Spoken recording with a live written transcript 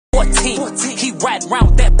14. He riding around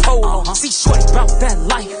with that pole. See shorty about that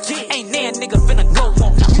life. Ain't there nigga finna go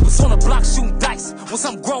on. He was on the block shooting dice when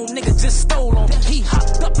some grown nigga just stole on. He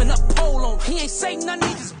hopped up in a pole on. He ain't say nothing,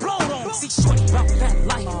 he just blowed on. See shorty about that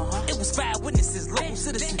life. It was 5 witnesses, local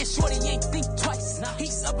citizens, and shorty ain't think twice.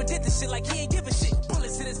 He's up and did this shit like he ain't give a shit.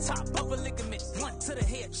 Bullets hit his top, upper ligament, blunt to the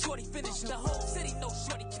head. Shorty finished. The whole city know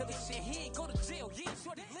shorty killing shit. He ain't go to jail. Yeah,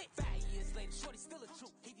 shorty lit. 5 years later, shorty still a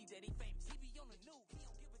truth. He be dead, he famous. He be on the news. He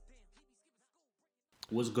don't give a damn. He be skipping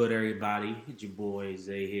school. What's good, everybody? It's your boy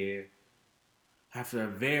Zay here. After a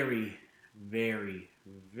very, very,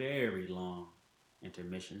 very long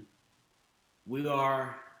intermission, we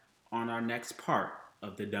are on our next part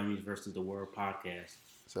of the Dummies versus the World podcast.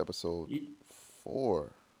 It's episode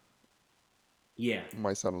 4. Yeah. It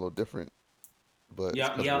might sound a little different, but Yep,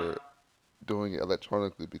 it's because we're doing it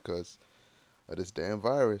electronically because of this damn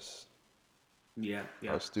virus. Yeah.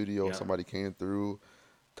 Our studio, somebody came through,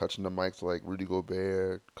 touching the mics like Rudy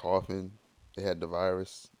Gobert, coughing. They had the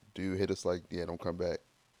virus. Dude hit us like, yeah, don't come back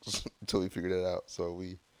until we figured it out. So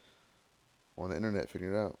we on the internet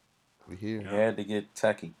figured it out. We here. Had to get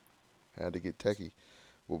techie.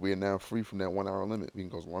 Well, we are now free from that 1 hour limit. We can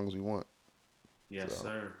go as long as we want. Yes,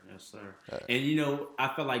 sir. And you know,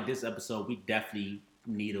 I feel like this episode we definitely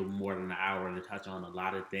need more than an hour to touch on a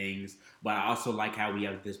lot of things. But I also like how we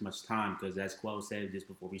have this much time because, as Quell said just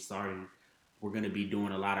before we started, we're going to be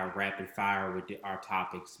doing a lot of rapid fire with our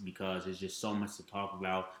topics because there's just so much to talk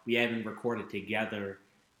about. We haven't recorded together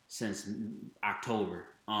since October.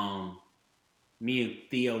 Me and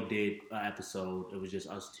Theo did an episode. It was just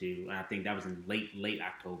us two, and I think that was in late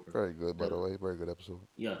October. Very good, by the way. Very good episode.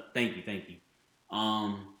 Yeah, thank you.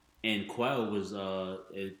 And Quell was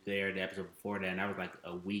there the episode before that, and that was like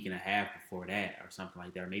a week and a half before that, or something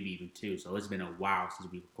like that, or maybe even 2. So it's been a while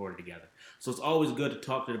since we recorded together. So it's always good to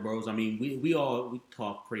talk to the bros. I mean, we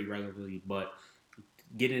talk pretty regularly, but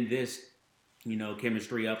getting this,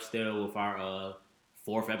 chemistry up still with our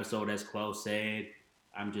 4th episode, as Quell said.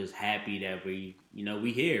 I'm just happy that we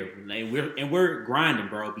here and we're grinding,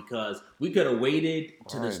 bro, because we could have waited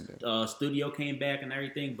till the studio came back and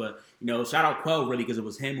everything, but shout out Quell really because it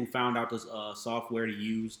was him who found out this software to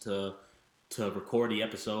use to record the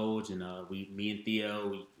episodes, and me and Theo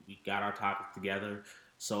we got our topics together.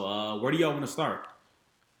 So where do y'all want to start?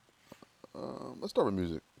 Let's start with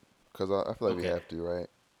music because I feel like we have to, right?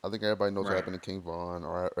 I think everybody knows what happened to King Von.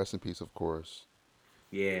 All right, rest in peace, of course.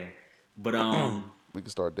 Yeah, but we can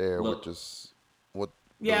start there with just the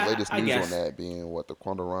latest news on that being the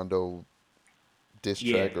Quando Rondo diss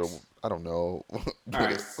track, or I don't know. All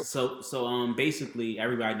right, so basically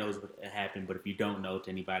everybody knows what happened, but if you don't know, to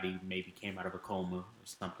anybody maybe came out of a coma or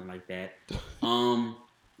something like that,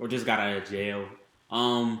 or just got out of jail.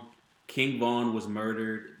 King Von was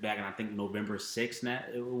murdered back in I think November 6th.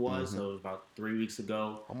 It was so it was about 3 weeks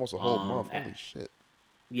ago. Almost a whole month. Holy shit.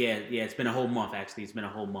 Yeah, it's been a whole month actually. It's been a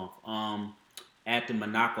whole month. At the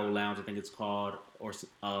Monaco Lounge, I think it's called, or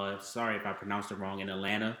sorry if I pronounced it wrong, in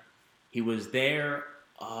Atlanta. He was there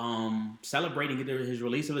celebrating his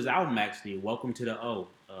release of his album, actually, Welcome to the O.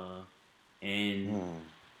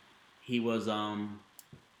 He was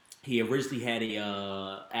he originally had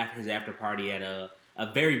his after party at a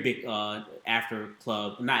very big club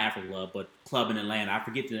in Atlanta. I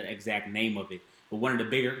forget the exact name of it. But one of the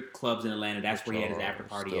bigger clubs in Atlanta, that's where he had his after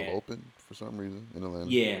party still at. Open for some reason in Atlanta.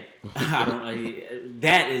 Yeah, I don't.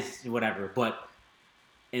 That is whatever. But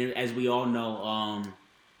as we all know,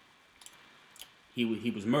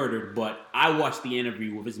 he was murdered. But I watched the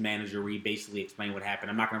interview with his manager where he basically explained what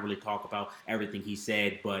happened. I'm not going to really talk about everything he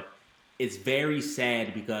said, but it's very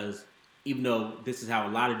sad because even though this is how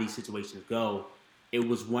a lot of these situations go, it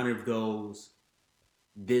was one of those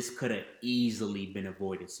this could have easily been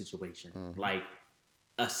avoided situation. Like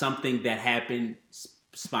something that happened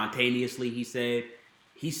spontaneously, he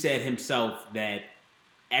said himself that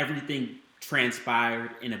everything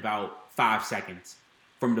transpired in about 5 seconds.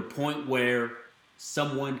 From the point where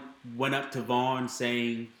someone went up to Vaughn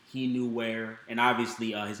saying he knew where, and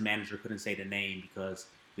obviously his manager couldn't say the name because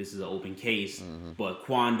this is an open case, but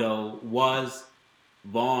Quando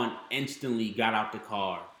Vaughn instantly got out the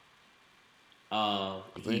car.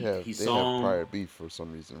 They have prior beef for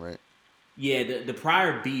some reason, right? Yeah, the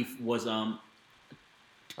prior beef was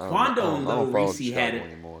Quando and Lil Reese had it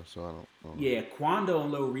anymore, so I don't know. Yeah, Quando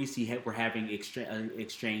and Lil Reese were having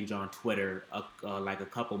exchange on Twitter like a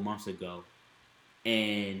couple months ago,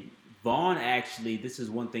 and Vaughn actually, this is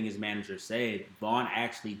one thing his manager said, Vaughn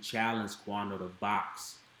actually challenged Quando to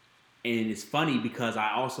box. And it's funny because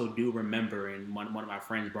I also do remember, and one of my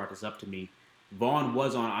friends brought this up to me, Vaughn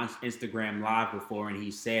was on Instagram Live before, and he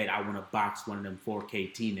said, "I want to box one of them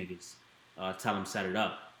 4KT niggas. Tell him set it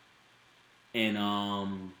up." And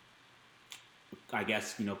I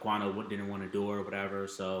guess Quando didn't want to do it or whatever,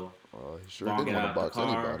 so He sure Vaughn didn't get want to out box the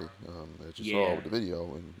car. anybody. As you saw with the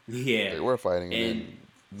video, and Yeah, they were fighting, and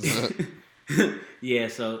then yeah,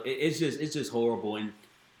 so it's just horrible. And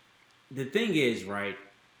the thing is, right?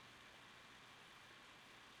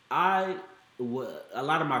 A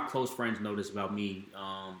lot of my close friends know this about me,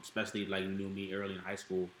 especially like knew me early in high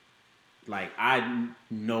school. Like I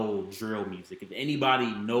know drill music. If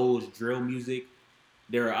anybody knows drill music,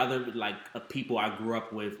 there are other like people I grew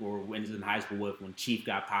up with or went in high school with when Chief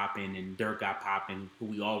got popping and Dirk got popping, who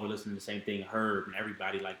we all were listening to the same thing, Herb and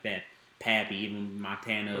everybody like that, Pappy, even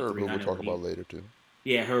Montana. Herb, who we'll 300, talk about later too.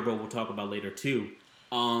 Yeah, Herbo we'll talk about later too.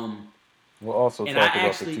 We'll also talk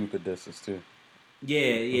about the Tuka disses too.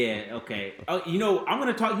 Yeah, okay. I'm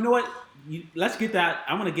gonna talk. You know what? Let's get that.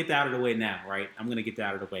 I'm gonna get that out of the way now, right? I'm gonna get that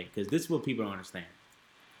out of the way because this is what people don't understand.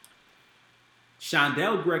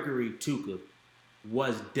 Shondell Gregory Tuka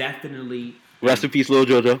was definitely rest in peace, Lil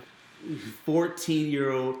JoJo.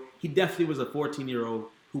 14-year-old. He definitely was a 14-year-old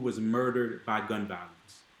who was murdered by gun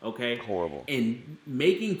violence. Okay, Horrible. And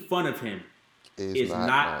making fun of him is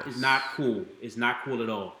not cool. It's not cool at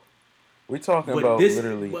all. We're talking about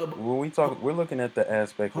literally when we talk. We're looking at the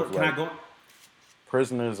aspect of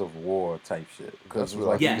prisoners of war type shit. Because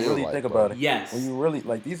like you really think about it. Yes. When you really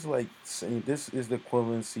like these, like this is the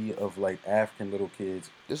equivalency of like African little kids.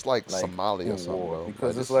 It's like Somalia or something, bro.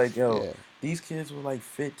 Because it's like these kids were like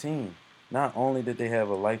 15. Not only did they have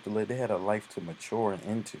a life to live, they had a life to mature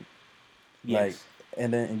into. Yes.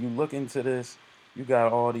 Like, and you look into this, you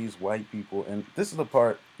got all these white people, and this is the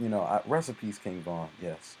part, recipes King Von,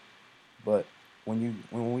 yes. But when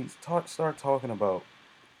we start talking about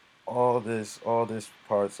all this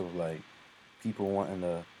parts of like people wanting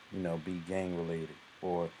to be gang related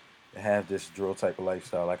or have this drill type of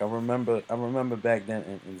lifestyle, like I remember back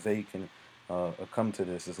then, and Zay can come to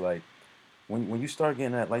this, is like when you start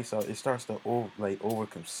getting that lifestyle, it starts to over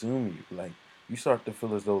consume you. Like you start to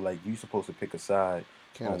feel as though like you're supposed to pick a side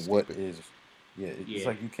on what is. It's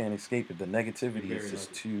like you can't escape it. The negativity is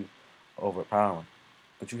just too overpowering.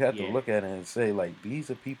 But you have to look at it and say, like,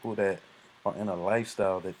 these are people that are in a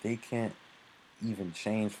lifestyle that they can't even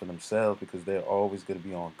change for themselves because they're always going to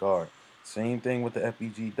be on guard. Same thing with the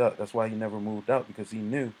FBG Duck. That's why he never moved out, because he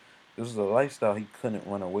knew this was a lifestyle he couldn't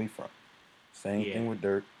run away from. Same thing with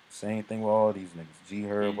Dirk. Same thing with all these niggas. G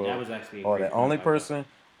Herbo. That was actually all that. Only person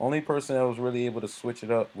that was really able to switch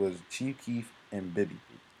it up was Chief Keef and Bibby.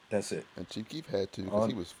 That's it. And Chief Keef had to because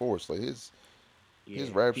he was forced. Like his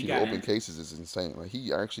rap sheet of open cases is insane. Like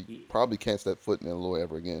he actually probably can't step foot in Illinois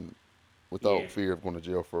ever again without fear of going to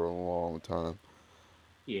jail for a long time.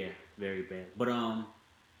 Yeah, very bad. But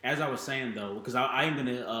as I was saying though, because I am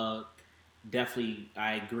gonna definitely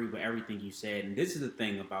I agree with everything you said, and this is the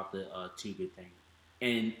thing about the Tuka thing.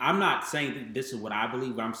 And I'm not saying that this is what I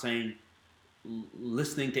believe, but I'm saying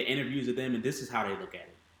listening to interviews of them, and this is how they look at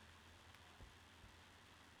it.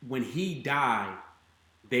 When he died,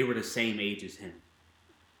 they were the same age as him.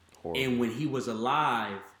 Horrible. And when he was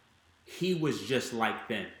alive, he was just like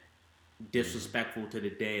them. Disrespectful to the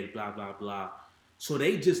dead, blah, blah, blah. So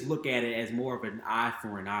they just look at it as more of an eye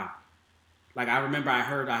for an eye. Like I remember I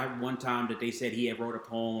heard one time that they said he had wrote a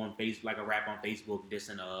poem on Facebook, like a rap on Facebook,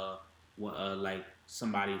 dissing like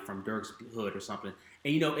somebody from Dirk's hood or something.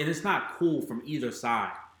 And and it's not cool from either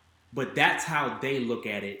side. But that's how they look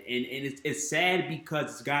at it. And it's sad because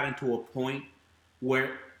it's gotten to a point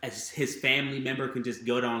where his family member can just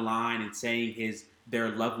go online and saying their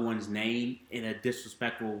loved one's name in a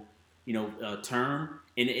disrespectful, term.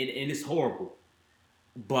 And it's horrible.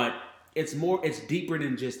 But it's deeper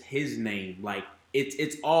than just his name. Like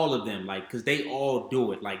it's all of them. Like, cause they all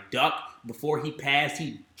do it. Like Duck, before he passed,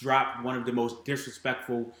 he dropped one of the most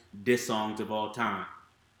disrespectful diss songs of all time.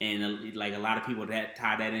 And like a lot of people that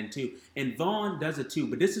tie that in too. And Vaughn does it too.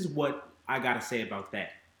 But this is what I got to say about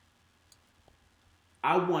that.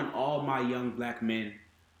 I want all my fellow young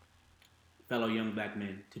black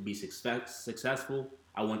men to be successful.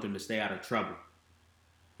 I want them to stay out of trouble.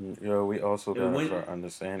 We also got to start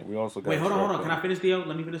understanding. We also got Wait, hold on. Can I finish, Theo?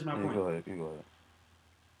 Let me finish my point. Go ahead. You go ahead.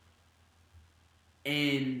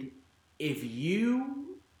 And if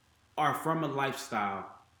you are from a lifestyle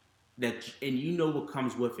and you know what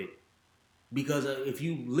comes with it, because if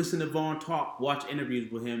you listen to Vaughn talk, watch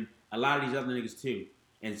interviews with him, a lot of these other niggas too,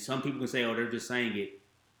 and some people can say, "Oh, they're just saying it."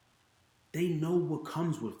 They know what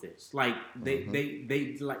comes with this. Like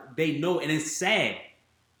they know, and it's sad,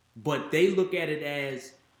 but they look at it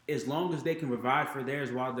as long as they can provide for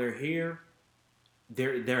theirs while they're here,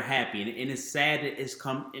 they're happy, and it's sad that it's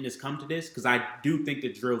come to this because I do think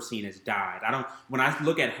the drill scene has died. I don't when I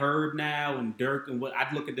look at Herb now and Dirk and what I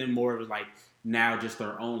look at them more as like now just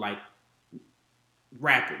their own like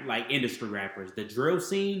rap like industry rappers. The drill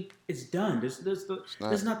scene is done.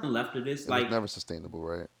 There's nothing left of this. Like it's never sustainable,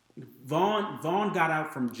 right? Vaughn got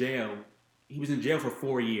out from jail. He was in jail for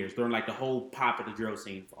 4 years during like the whole pop of the drill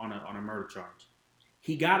scene on a murder charge.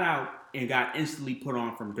 He got out and got instantly put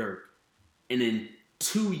on from Dirk, and in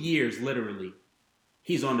 2 years, literally,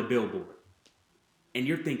 he's on the Billboard. And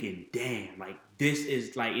you're thinking, damn, like this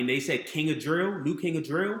is like, and they said King of Drill, new King of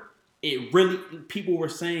Drill. It really, people were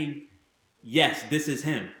saying, yes, this is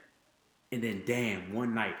him. And then, damn,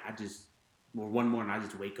 one morning, I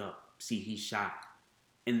just wake up, see he's shot.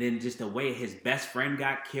 And then just the way his best friend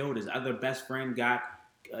got killed, his other best friend got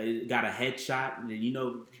a headshot. And then,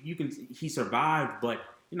 he survived, but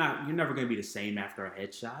you're never going to be the same after a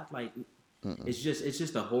headshot. Like, it's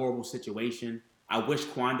just a horrible situation. I wish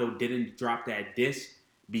Quando didn't drop that diss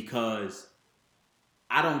because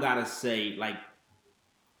I don't gotta say like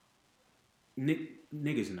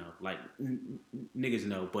niggas know, like niggas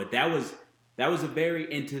know. But that was a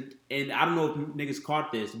very and I don't know if niggas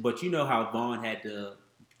caught this, but you know how Vaughn had the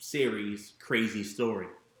series Crazy Story.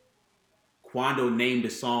 Quando named the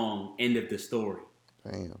song End of the Story.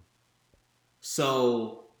 Damn.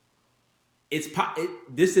 So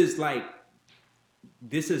this is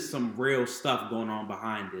some real stuff going on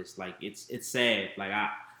behind this. Like it's sad. Like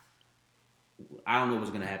I don't know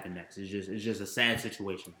what's gonna happen next. It's just a sad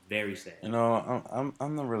situation. Very sad. I'm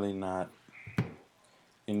not really not.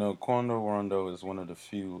 Quando Rondo is one of the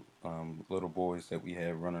few little boys that we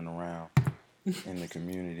have running around in the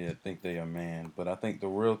community that think they are man. But I think the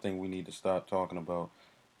real thing we need to stop talking about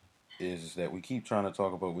is that we keep trying to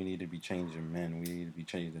talk about we need to be changing men. We need to be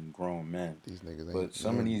changing grown men. These niggas ain't. But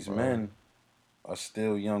some of these men are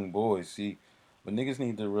still young boys. See, what niggas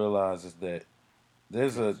need to realize is that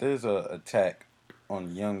there's a attack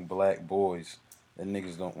on young black boys that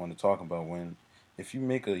niggas don't want to talk about. If you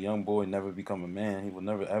make a young boy never become a man, he will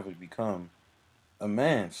never ever become a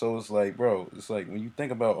man. So it's like, bro, it's like when you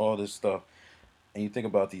think about all this stuff and you think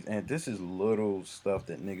about and this is little stuff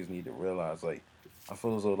that niggas need to realize. Like, I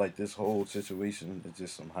feel as though like this whole situation is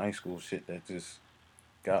just some high school shit that just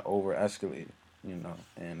got over escalated,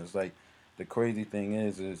 and it's like, the crazy thing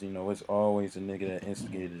is it's always the nigga that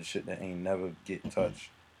instigated the shit that ain't never get touched.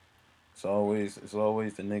 It's always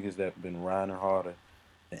the niggas that been riding harder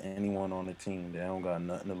than anyone on the team. They don't got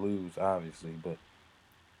nothing to lose, obviously, but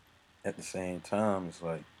at the same time, it's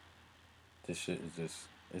like this shit is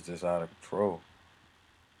just out of control.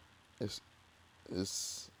 It's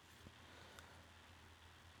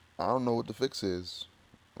I don't know what the fix is,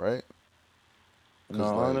 right? No,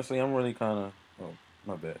 honestly, I'm really kind of. Oh,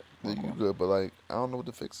 my bad. You good, but like I don't know what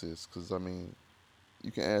the fix is, because I mean,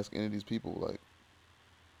 you can ask any of these people. Like,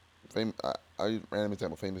 I ran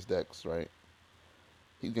example, Famous Dex, right?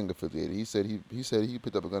 He's gang affiliated. He said he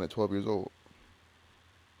picked up a gun at 12 years old.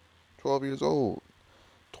 12 years old.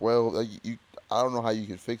 12. I don't know how you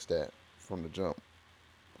can fix that from the jump,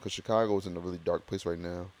 because Chicago is in a really dark place right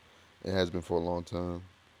now. It has been for a long time.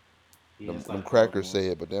 Yeah, them crackers say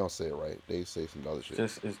it, but they don't say it right. They say some other shit.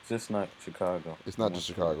 It's just not Chicago. It's not just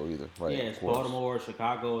Chicago either, right? Yeah, it's Baltimore,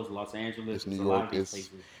 Chicago, it's Los Angeles, it's New York, a lot of these it's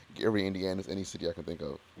places. every Indiana, it's any city I can think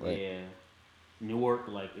of, right? Yeah, Newark,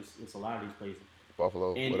 like it's a lot of these places.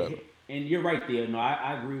 Buffalo, and, whatever. And you're right there. No,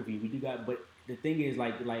 I agree with you. We do got, but the thing is,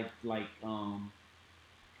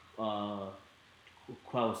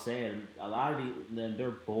 Quell said, a lot of them,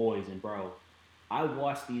 they're boys, and bro, I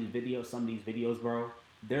watched some of these videos, bro.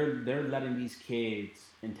 They're letting these kids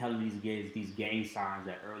and telling these kids these gang signs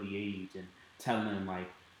at early age and telling them like,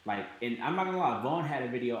 and I'm not gonna lie, Vaughn had a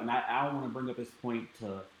video, and I don't want to bring up this point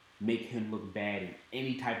to make him look bad in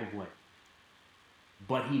any type of way,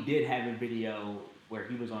 but he did have a video where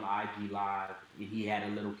he was on IG Live and he had a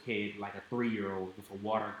little kid, like a 3-year-old, with a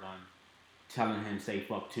water gun, telling him say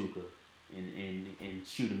fuck Tuka and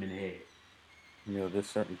shoot him in the head. This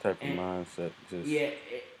certain type of mindset just... Yeah,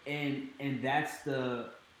 and that's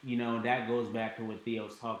that goes back to what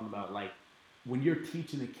Theo's talking about. Like, when you're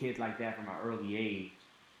teaching a kid like that from an early age,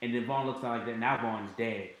 and then Vaughn looks like that, now Vaughn's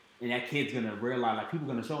dead, and that kid's gonna realize, like, people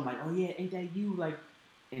gonna show him, like, oh yeah, ain't that you? Like,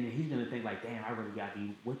 and then he's gonna think, like, damn, I really gotta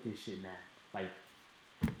be with this shit now. Like,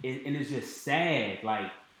 and it's just sad.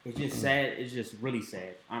 Like, it's just sad. It's just really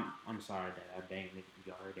sad. I'm sorry that I banged it if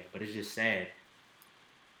y'all heard that, but it's just sad.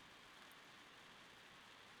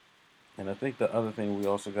 And I think the other thing we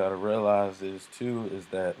also gotta realize is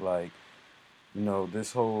that, like,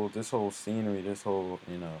 this whole scenery, this whole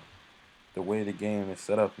the way the game is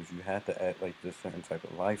set up is you have to act like this certain type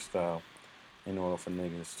of lifestyle in order for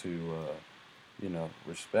niggas to,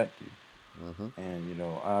 respect you. Mm-hmm. And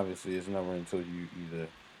obviously, it's never until you either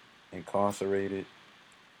incarcerated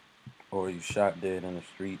or you shot dead in the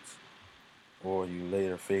streets or you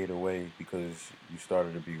later fade away because you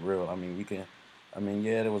started to be real. I mean,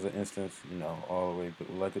 yeah, there was an instance, all the way, but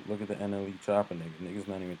look at the NLE Chopper nigga. Niggas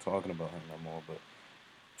not even talking about him no more, but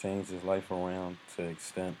changed his life around to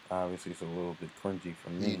extent. Obviously, it's a little bit cringy for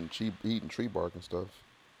me. Eating tree bark and stuff.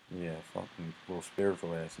 Yeah, fucking little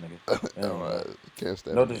spiritual ass nigga. No, Anyway, I can't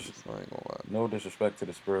stand no, them niggas. I ain't gonna lie. no disrespect to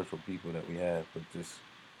the spiritual people that we have, but just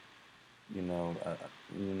you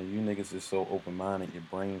niggas is so open minded, your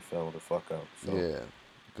brain fell the fuck out. So Yeah,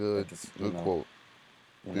 good, at this, good quote.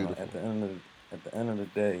 Beautiful. at the end of the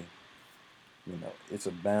day, it's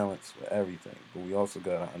a balance for everything. But we also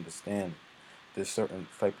gotta understand this certain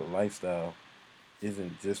type of lifestyle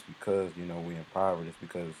isn't just because we in poverty. It's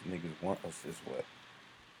because niggas want us this way.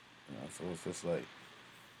 So it's just like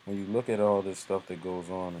when you look at all this stuff that goes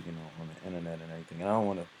on, on the internet and everything. And I don't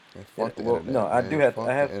want to. And fuck the Well, internet, no, I man. do have. Fuck I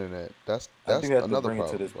the have. internet. That's I do have to another bring it to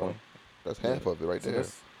problem, this bro. point. That's Yeah. half of it right So there.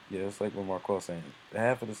 it's like what Marco's saying.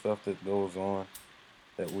 Half of the stuff that goes on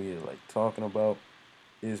that we are like talking about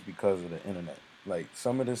is because of the internet. Like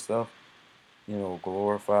some of this stuff,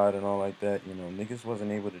 glorified and all like that. Niggas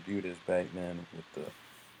wasn't able to do this back then with the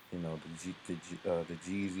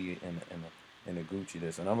Jeezy and the Gucci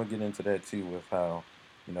this, and I'm gonna get into that too with how,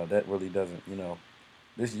 that really doesn't,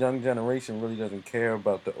 this young generation really doesn't care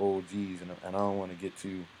about the OGs, and I don't want to get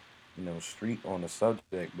too, street on the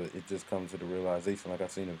subject, but it just comes to the realization. Like I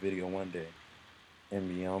seen a video one day,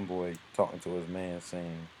 NBA Youngboy talking to his man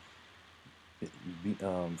saying,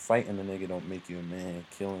 fighting a nigga don't make you a man,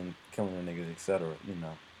 killing a nigga, etc.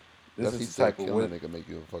 This That's he is the said type of killing a nigga make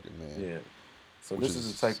you a fucking man. yeah. So Which this is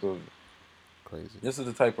is the type of crazy. this is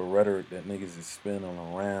the type of rhetoric that niggas is spinning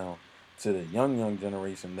around to the young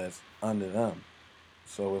generation that's under them.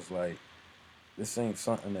 So it's like this ain't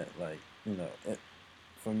something that like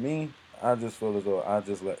for me, I just feel as though I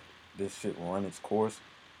just let this shit run its course.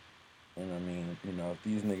 And I mean, if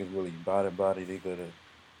these niggas really body, they gotta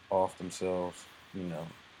off themselves, in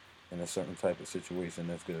a certain type of situation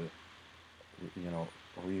that's gonna, you know,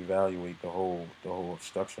 reevaluate the whole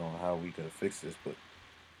structure on how we could fix this. But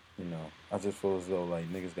I just feel as though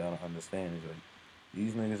like niggas gotta understand is like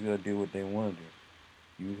these niggas gotta do what they want to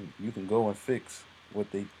do. You can go and fix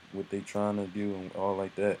what they trying to do and all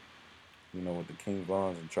like that. With the King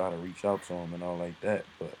Vons and try to reach out to them and all like that.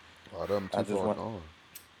 But A lot of them I too just far want, gone.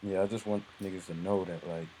 yeah, I just want niggas to know that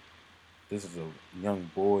like this is a young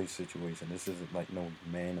boy situation. This isn't like no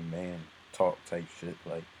man to man talk type shit.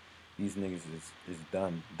 Like these niggas is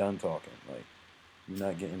done talking. Like you're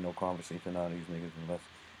not getting no conversation out of these niggas unless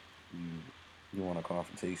you want a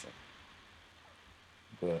confrontation.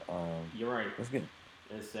 But You're right. let's get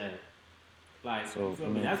It's sad. Like, so. you feel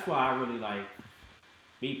me? That's why I really like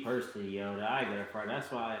me personally, yo. That I get a front.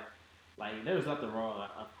 That's why, like, there's nothing wrong.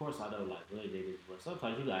 Like, of course, I know like really niggas, but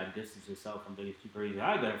sometimes you gotta distance yourself from niggas too crazy.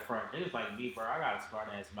 I get a front. Niggas like me, bro. I got a smart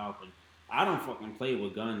ass mouth, and I don't fucking play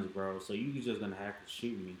with guns, bro. So you just gonna have to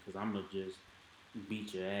shoot me because I'm gonna just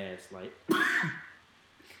beat your ass, like.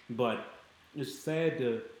 But it's sad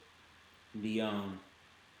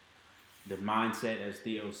the mindset, as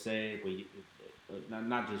Theo said, where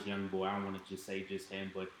not just young boy. I don't want to just say just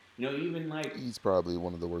him, but even like He's probably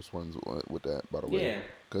one of the worst ones with that, by the way. yeah,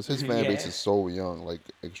 Because his fan base yeah, is so young, like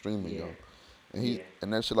extremely yeah, young. And yeah,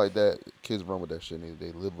 and that shit like that, kids run with that shit and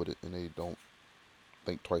they live with it and they don't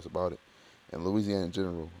think twice about it. And Louisiana in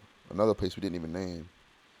general, another place we didn't even name,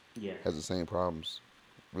 yeah. has the same problems.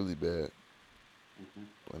 Really bad. Hmm.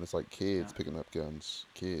 And it's like kids Yeah. picking up guns.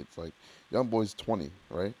 Kids. Like, young boy's 20,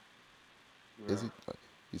 right? Is Right. he?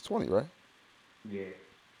 He's 20, right? Yeah.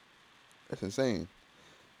 That's insane.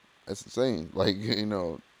 That's insane. Like,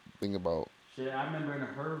 think about, Shit, I remember in a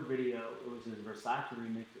Herb video, it was his Versace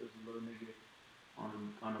remix. It was a little nigga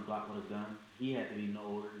on the block with a gun. He had to be no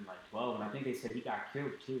older than like 12, and I think they said he got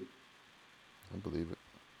killed too. I believe it.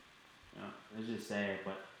 It's just sad,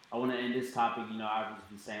 but I want to end this topic. I was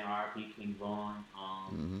just saying R.I.P. King Vaughn.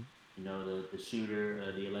 Hmm. The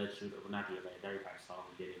shooter, the alleged shooter, well, not the alleged, everybody saw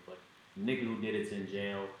who did it, but the nigga who did it's in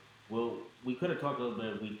jail. Well, we could have talked a little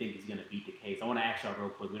bit if we think he's going to beat the case. I want to ask y'all real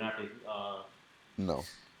quick. We don't have to No.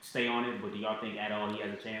 stay on it, but do y'all think at all he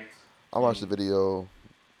has a chance? I watched the video.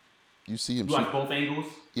 You see him You shoot. watch both angles?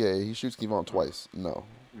 Yeah, he shoots Kevon twice. No.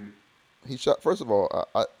 Mm. He shot, first of all,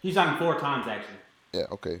 He shot him 4 times, actually. yeah,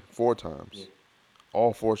 okay, 4 times. Yeah.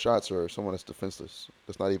 All 4 shots are someone that's defenseless.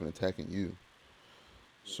 That's not even attacking you.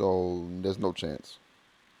 So there's no chance.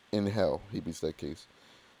 in hell he beats that case.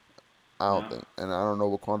 I don't Yeah. think, and I don't know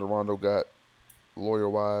what Quando Rondo got lawyer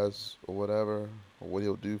wise or whatever, or what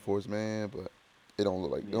he'll do for his man, but it Yeah. don't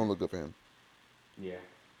look good for him. Yeah.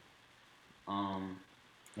 Um.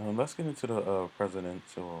 Let's get into the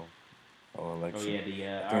presidential Oh election. yeah. The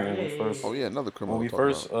I all think right. Yeah. Yeah. Yeah. Oh Yeah. yeah, another when criminal we to talk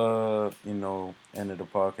first about. ended the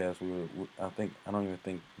podcast, I don't even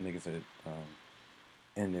think niggas had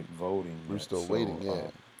ended voting We're yet. still So waiting, yeah,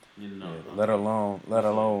 You know. yeah, Okay. let We still waiting.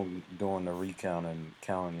 alone doing the recount and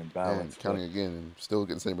counting the and ballots. But counting again and still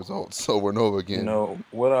getting the same results over and over you again. know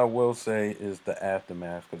what I will say is the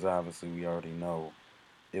aftermath, because obviously we already know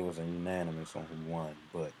it was a unanimous on who won.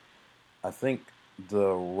 But I think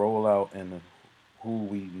the rollout and who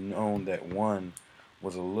we known that won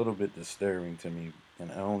was a little bit disturbing to me,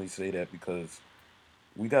 and I only say that because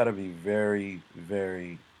we got to be very,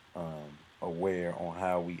 very aware on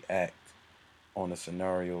how we act on the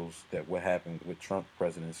scenarios that what happened with Trump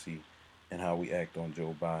presidency and how we act on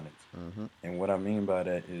Joe Biden's. Hmm. And what I mean by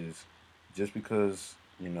that is just because,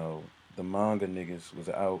 the manga niggas was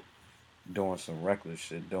out doing some reckless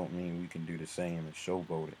shit don't mean we can do the same and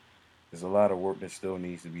showboat it. There's a lot of work that still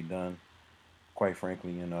needs to be done. Quite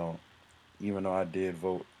frankly, even though I did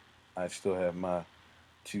vote, I still have my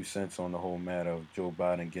 2 cents on the whole matter of Joe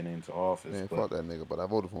Biden getting into office. Man, But fuck that nigga, but I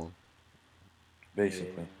voted for him.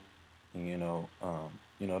 basically, Yeah.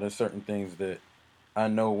 and, there's certain things that I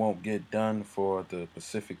know won't get done for the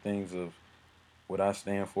specific things of what I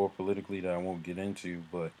stand for politically that I won't get into.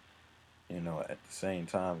 But at the same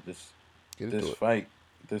time, Get this into it. fight,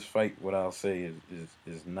 this fight, what I'll say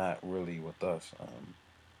is not really with us.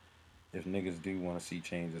 If niggas do want to see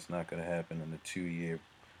change, it's not gonna happen in the 2 year.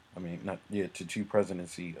 I mean, not yeah, to two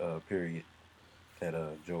presidency period that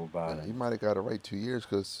Joe And he Biden. might have got it right 2 years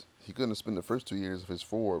because he couldn't have spent the first 2 years of his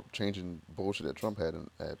four changing bullshit that Trump had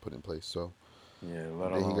put in place. So Yeah,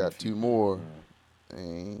 let and then he alone got if he. two more, Yeah,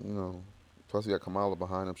 and plus he got Kamala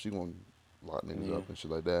behind him. She gonna lock niggas yeah, up and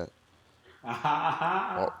shit like that.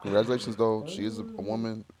 Yeah. Congratulations though, she is a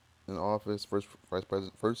woman in office, first vice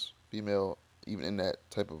president, first female even in that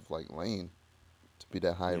type of like lane to be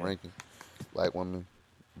that high yeah. ranking. Black woman,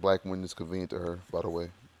 black woman is convenient to her. By the way,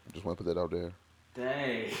 just want to put that out there.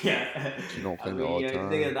 Dang. Yeah. She don't I claim it mean, all the yeah,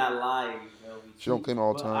 niggas time. not lying. You know? She don't claim it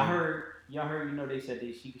all the Well, I time. heard y'all heard. They said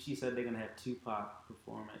she said they're gonna have Tupac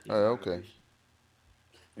perform at the All right, okay.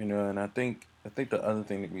 inauguration. And I think the other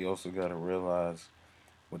thing that we also gotta realize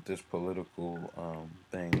with this political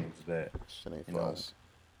thing is that Shit ain't you for know us.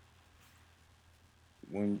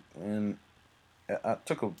 when I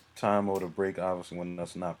took a time out to break, obviously when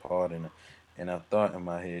that's not part in it, and I thought in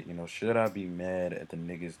my head, should I be mad at the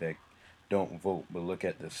niggas that don't vote but look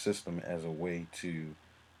at the system as a way to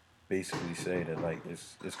basically say that like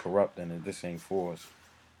it's corrupt and this ain't for us.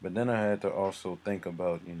 But then I had to also think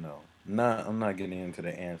about, not I'm not getting into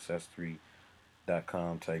the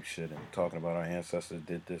ancestry.com type shit and talking about our ancestors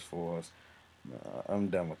did this for us. I'm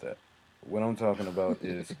done with that. What I'm talking about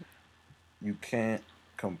is you can't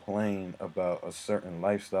complain about a certain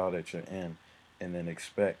lifestyle that you're in and then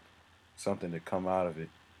expect something to come out of it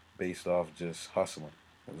based off just hustling.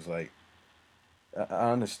 It's like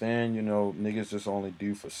I understand, niggas just only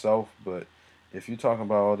do for self, but if you're talking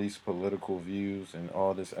about all these political views and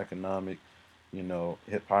all this economic,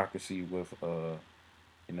 hypocrisy with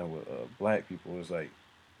black people, it's like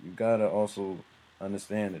you gotta also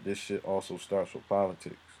understand that this shit also starts with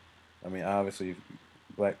politics. I mean, obviously,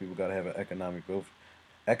 black people gotta have an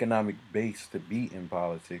economic base to be in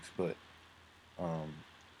politics, but um,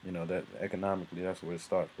 that economically that's where it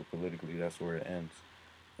starts, but politically that's where it ends,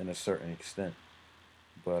 in a certain extent.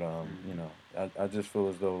 But Mm-hmm. I just feel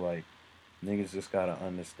as though like niggas just gotta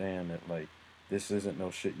understand that like this isn't no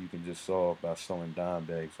shit you can just solve by selling dime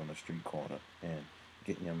bags on the street corner and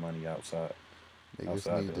getting your money Niggas outside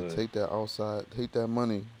the need to hood. take that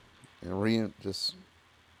money, and just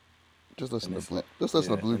And listen to it's blue, like just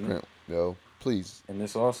listen to yeah, Blueprint, yo. Please.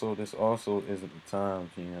 this also isn't the time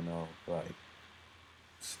to like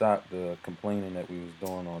stop the complaining that we was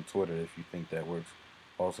doing on Twitter if you think that works.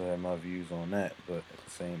 Also have my views on that, but at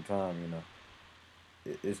the same time,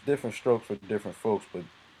 it's different strokes for different folks. But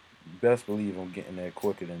best believe I'm getting there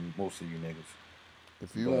quicker than most of you niggas. But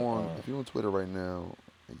If you on Twitter right now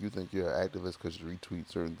and you think you're an activist because you retweet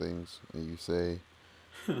certain things and you say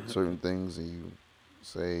certain things and you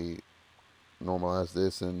say normalize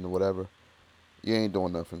this and whatever, you ain't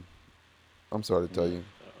doing nothing. I'm sorry to tell Yeah. you,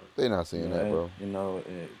 they not saying that, bro. I'm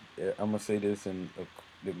gonna say this in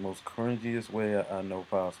the most cringiest way I know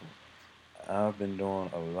possible. I've been doing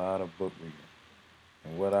a lot of book reading,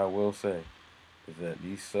 and what I will say is that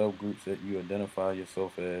these subgroups that you identify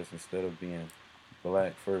yourself as, instead of being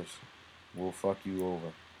black first will fuck you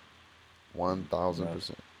over.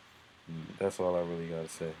 1,000%. That's all I really gotta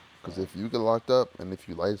say. Because if you get locked up and if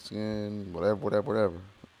you light skin, whatever,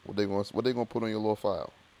 what they gonna put on your little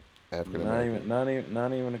file? African Not American. even,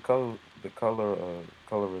 not even colorism,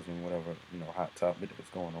 whatever, hot topic that's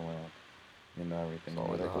going around, everything. It's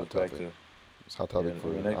always a That goes hot back topic. to, It's a hot yeah, topic for,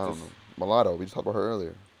 I mean, I that don't just, know, mulatto. We just talked about her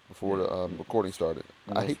earlier before yeah, the recording started.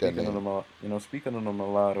 I hate that speaking of name. speaking of the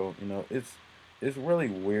mulatto, it's really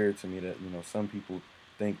weird to me that, some people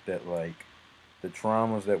think that, like, the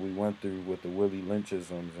traumas that we went through with the Willie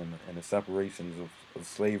Lynchisms and the separations of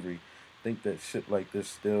slavery, think that shit like this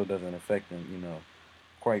still doesn't affect them,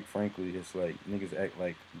 Quite frankly, it's like niggas act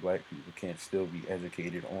like black people can't still be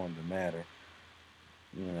educated on the matter.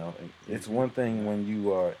 It's one thing when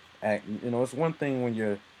you are it's one thing when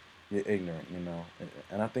you're ignorant,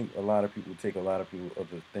 and I think a lot of people take a lot of people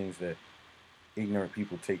of the things that ignorant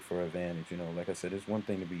people take for advantage. Like I said, it's one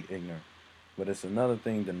thing to be ignorant, but it's another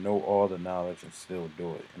thing to know all the knowledge and still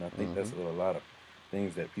do it. And I think that's a lot of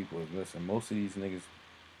things that people is missing. Most of these niggas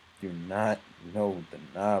do not know the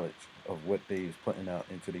knowledge of what they is putting out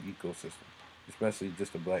into the ecosystem, especially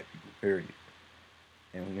just the black people. Period.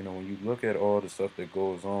 And when you look at all the stuff that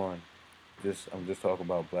goes on, I'm just talking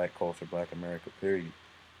about black culture, black America. Period.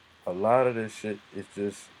 A lot of this shit is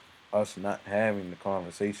just us not having the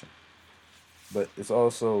conversation. But it's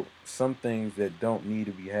also some things that don't need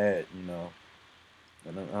to be had.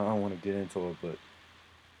 And I don't want to get into it, but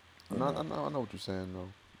I you know, know, I know, I know what you're saying though.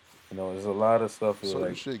 there's a lot of stuff that, Certain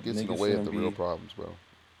like, shit gets in the niggas way of shouldn't the real be problems, bro.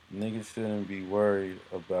 niggas shouldn't be worried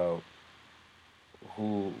about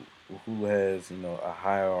who who has a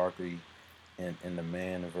hierarchy in the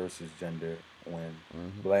man versus gender when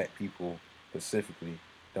black people specifically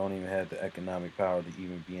don't even have the economic power to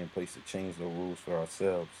even be in place to change the rules for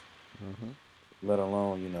ourselves, let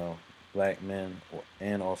alone black men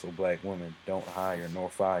and also black women don't hire nor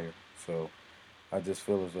fire. So I just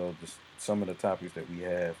feel as though just some of the topics that we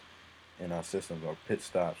have in our systems are pit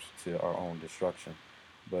stops to our own destruction.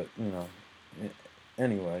 But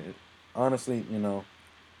anyway, honestly,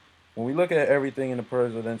 when we look at everything in the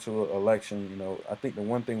presidential election, I think the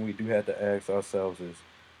one thing we do have to ask ourselves is,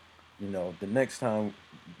 the next time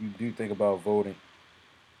you do think about voting,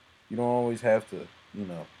 you don't always have to, you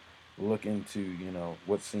know, look into,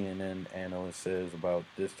 what CNN analyst says about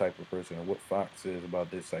this type of person or what Fox says about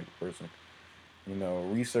this type of person.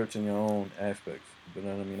 Researching your own aspects. But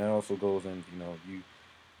then, I mean, that also goes into, you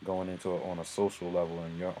going into it on a social level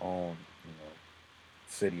in your own,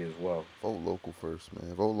 city as well. Vote local first,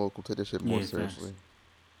 man. Vote local. Take that shit more Yeah, facts. seriously.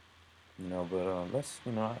 But let's,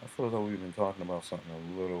 I feel as though we've been talking about something a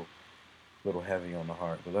little heavy on the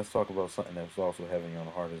heart. But let's talk about something that's also heavy on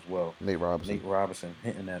the heart as well. Nate Robinson. Nate Robinson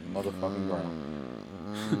hitting that motherfucking ground.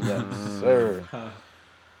 Yes, sir.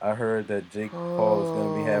 I heard that Jake Paul is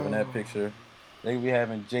going to be having that picture. They be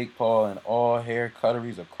having Jake Paul in all hair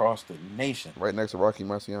cutteries across the nation. Right next to Rocky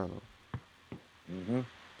Marciano. Mm-hmm.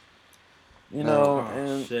 Now,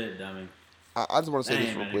 and shit, dummy. I just want to say That this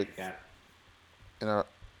ain't real my quick. nigga. And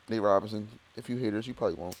Nate Robinson, if you hear this, you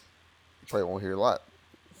probably won't. You probably won't hear a lot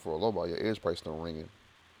for a little while. Your ears probably still ringing.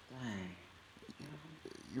 Dang.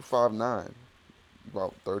 You're 5'9". You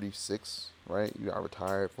about 36, right? You got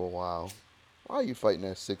retired for a while. Why are you fighting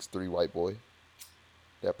that 6'3" white boy?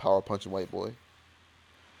 That power punching white boy?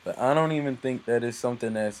 But I don't even think that is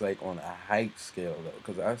something that's like on a height scale though,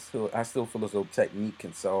 because I still feel as though technique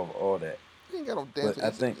can solve all that. He ain't got no damn. But I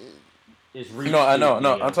think It's reach. no, I know, too,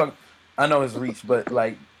 no, nigga. I'm talking. I know his reach, but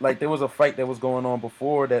like there was a fight that was going on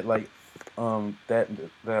before that, like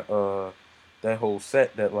that whole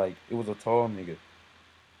set that, like, it was a tall nigga,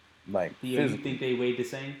 like, Yeah, you physically. think they weighed the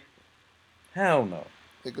same? Hell no.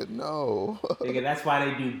 Nigga, no. Nigga, that's why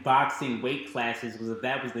they do boxing weight classes, because if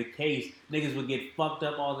that was the case, niggas would get fucked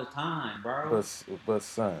up all the time, bro. But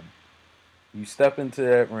son, you step into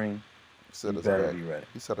that ring, Set you us better back. be ready.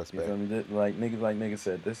 He set us You back. feel me? Like niggas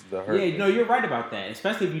said, this is a hurt. Yeah, no, you're right about that.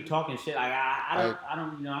 Especially if you talking shit. Like I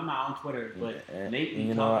don't, I'm not on Twitter, but Nate be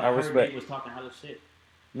and, talking. I I heard respect. Nate was talking hella shit.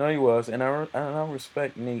 No, he was, and I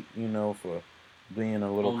respect Nate, for being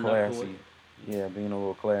a little Owning up to classy. it. Yeah, being a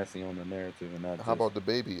little classy on the narrative and not How just. about the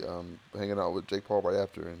baby hanging out with Jake Paul right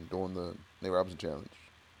after and doing the Nate Robinson challenge?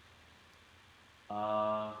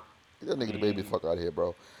 Get that nigga the baby the fuck out of here,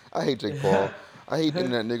 bro. I hate Jake Paul. I hate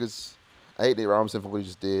internet niggas. I hate Nate Robinson for what he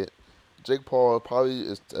just did. Jake Paul probably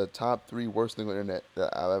is a top 3 worst thing on the internet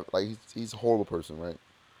that I've ever, like. He's a horrible person, right?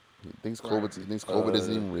 He thinks COVID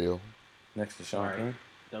isn't even real. Next to Sean King.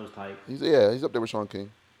 That was tight. He's up there with Sean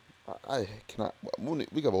King. I cannot.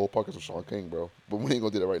 We got a whole podcast with Sean King, bro. But we ain't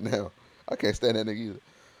gonna do that right now. I can't stand that nigga either.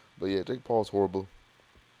 But yeah, Jake Paul's horrible.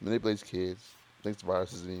 Manipulates kids. Thinks the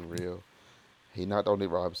virus isn't even real. He knocked out Nate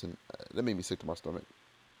Robinson. That made me sick to my stomach.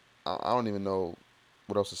 I don't even know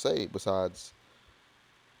what else to say besides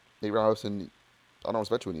Nate Robinson. I don't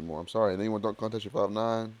respect you anymore. I'm sorry. And anyone don't contest your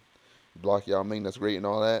 5'9", you block Yao Ming. That's great and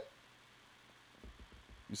all that.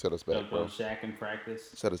 You set us back, bro. Shaq in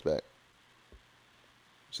practice. Set us back.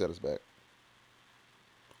 Set us back.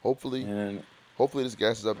 Hopefully this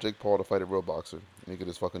gasses up Jake Paul to fight a real boxer and get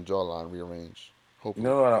his fucking jawline rearranged. Hopefully. You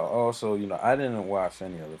know what? I didn't watch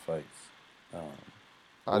any other fights.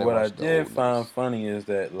 What I did find funny is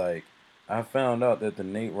that, like, I found out that the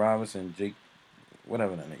Nate Robinson, Jake,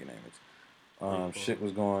 whatever that nigga name is, shit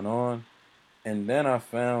was going on. And then I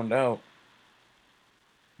found out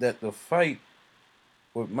that the fight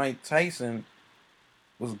with Mike Tyson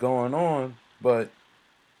was going on, but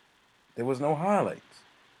there was no highlights.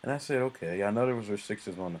 And I said, okay, I know there was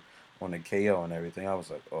restrictions on the KO and everything. I was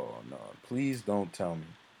like, oh no, please don't tell me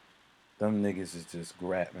them niggas is just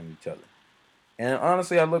grabbing each other. And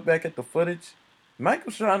honestly, I look back at the footage. Mike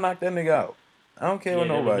was trying to knock that nigga out. I don't care what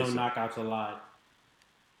nobody said. No knockouts allowed.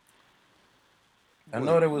 I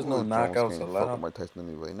know there was no knockouts allowed. Mike Tyson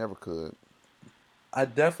anyway, never could. I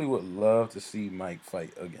definitely would love to see Mike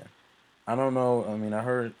fight again. I don't know. I mean, I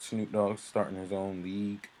heard Snoop Dogg starting his own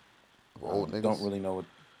league. Don't really know what.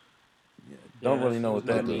 Yeah, don't really know what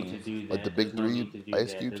that means. Like the big three,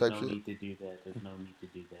 Ice Cube type shit. There's no need to do that. There's no need to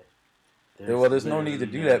do that. There's no need to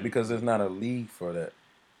do that because there's not a league for that.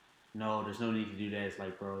 No, there's no need to do that. It's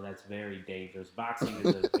like, bro, that's very dangerous. Boxing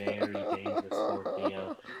is a very dangerous sport,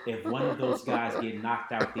 Theo. If one of those guys get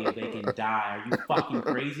knocked out there, they can die. Are you fucking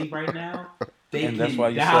crazy right now? They can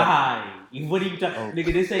die. What are you talking?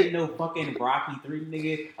 Nigga, this ain't no fucking Rocky 3,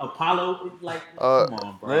 nigga. Apollo, like, come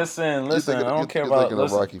on, bro. Listen. I don't care about.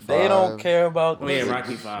 Listen, they don't care about.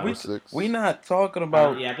 Rocky 5. We not talking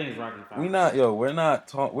about. I think it's Rocky 5. We're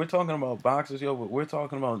not we're talking about boxers, but we're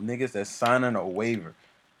talking about niggas that's signing a waiver.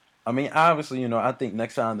 I mean, obviously, I think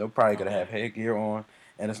next time they're probably gonna have headgear on,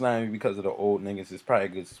 and it's not even because of the old niggas. It's probably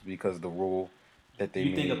just because of the rule that they.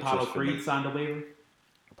 You think Apollo Creed signed a waiver?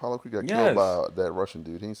 Apollo Creed got killed by that Russian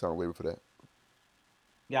dude. He ain't signed a waiver for that.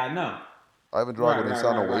 Yeah, I know. Ivan Drago didn't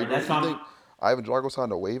sign a waiver. That's think Ivan Drago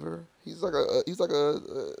signed a waiver? He's like a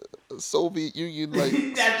Soviet Union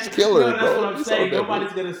killer, that's bro. What I'm saying.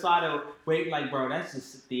 Nobody's gonna sign a waiver, bro. That's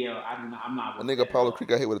just Theo. I'm not. A nigga Apollo Creed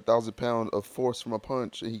got hit with 1,000 pounds of force from a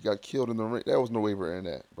punch, and he got killed in the ring. There was no waiver in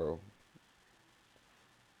that, bro.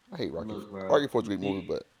 I hate Rocky. Rocky IV's a great movie,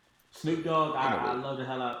 but Snoop Dogg, I love the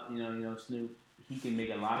hell out. Snoop. He can make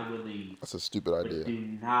a lot of good leagues. That's a stupid idea. Do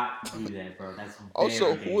not do that, bro. That's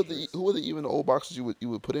also dangerous. who are the even the old boxers you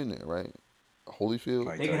would put in there, right?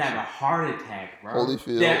 Holyfield. They could have a heart attack, bro.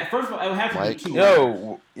 Holyfield. Yeah, first of all, it would have to Mike. be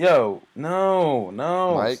 2 Yo, no,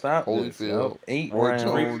 Mike, stop Holyfield, this. 8 Roy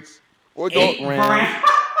rounds. Jones. 8 rounds.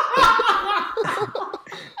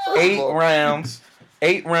 8 rounds.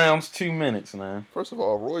 8 rounds, 2 minutes, man. First of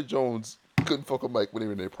all, Roy Jones couldn't fuck with Mike when he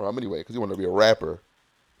was in their prime anyway, because he wanted to be a rapper.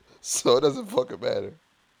 So it doesn't fucking matter.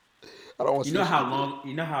 I don't want to. You know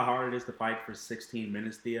how hard it is to fight for 16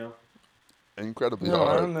 minutes, Theo? Incredibly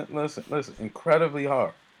hard. Listen, incredibly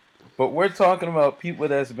hard. But we're talking about people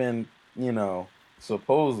that's been,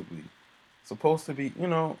 supposed to be,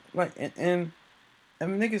 like, and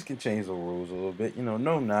niggas can change the rules a little bit, no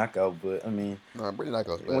knockout, but I mean, Brady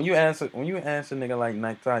knockouts bad. When you ask a nigga like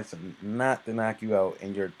Mike Tyson not to knock you out,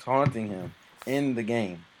 and you're taunting him in the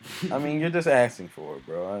game, I mean, you're just asking for it,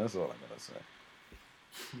 bro. That's all I gotta say.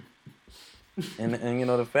 And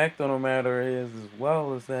the fact of the matter is, as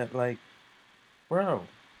well, is that, like, bro,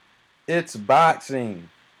 it's boxing.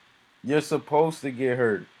 You're supposed to get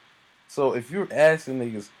hurt. So if you're asking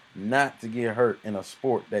niggas not to get hurt in a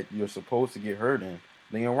sport that you're supposed to get hurt in,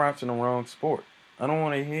 then you're watching the wrong sport. I don't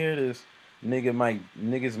want to hear this. Niggas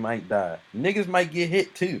might die. Niggas might get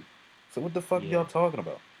hit too. So what the fuck y'all talking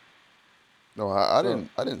about? No, I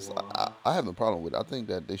have no problem with it. I think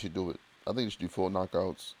that they should do it. I think they should do full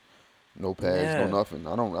knockouts, no pads, no nothing.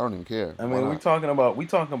 I don't even care. I mean, we talking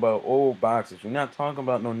about old boxers. We're not talking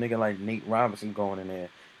about no nigga like Nate Robinson going in there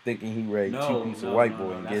thinking he ready two-piece of white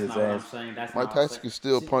boy and get his ass. Mike Tyson can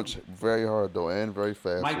still punch very hard though and very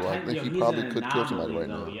fast. So I think he probably could kill somebody right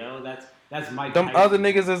now. Yo, that's Mike Them Tyson. other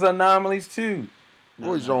niggas is anomalies too.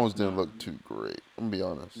 Roy Jones didn't look too great. I'm gonna be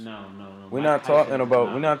honest. No. We're not talking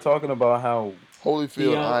about how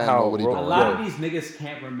Holyfield. I don't know what he doing. A lot of these niggas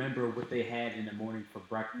can't remember what they had in the morning for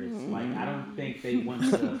breakfast. Like, I don't think they want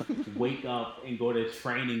to wake up and go to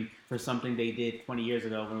training for something they did 20 years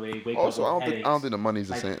ago when they wake up. Also, I don't think the money's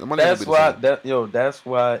the same. The money that's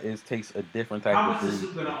why it takes a different type how of much is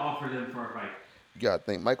Snoop gonna offer them for a fight? You gotta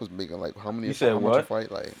think Mike was making like how many? You said How much a what?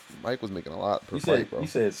 fight? Like Mike was making a lot per You fight,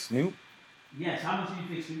 said bro. Snoop. Yes, how much do you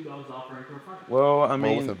think Snoop Dogg's offering for a fight? Well, I Well, with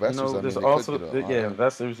mean, investors, I there's mean, they could also get a lot. yeah,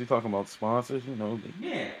 investors. You talking about sponsors?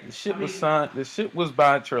 Yeah, The shit I was mean, signed. The shit was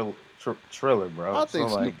by Triller, bro. I So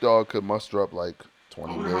think like, Snoop Dogg could muster up like I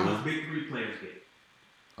 20 wonder how much million. Big Three players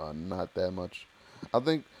get. Not that much. I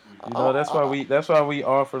think. that's why we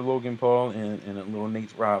offered Logan Paul and a little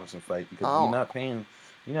Nate Robinson fight because I don't,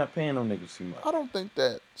 you're not paying them niggas too much. I don't think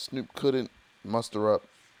that Snoop couldn't muster up.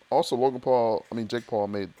 Also, Logan Paul. I mean, Jake Paul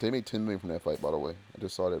made 10 million from that fight. By the way, I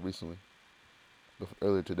just saw that recently,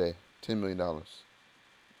 earlier today. $10 million.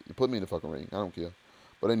 You put me in the fucking ring. I don't care.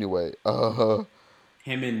 But anyway,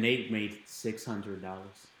 Him and Nate made $600.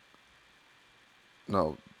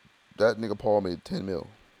 no, that nigga Paul made 10 mil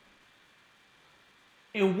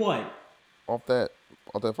And what? off that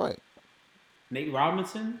fight. Nate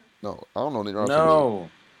Robinson? No, I don't know. Nate Robinson No,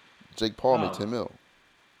 Jake Paul Oh. made 10 mil.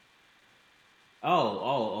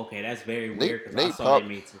 Okay. That's very weird because I Nate saw they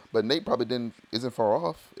made some. but Nate probably isn't far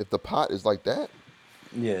off. If the pot is like that,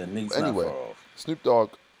 yeah, Nate's anyway, not far off. Snoop Dogg,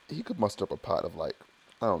 he could muster up a pot of like,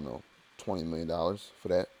 I don't know, $20 million for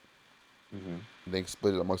that. Mm-hmm. They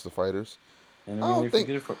split it amongst the fighters. And I I mean, don't if think-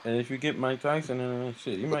 you if you get Mike Tyson and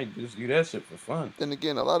shit, you might just do that shit for fun. Then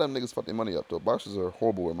again, a lot of them niggas fuck their money up though. Boxers are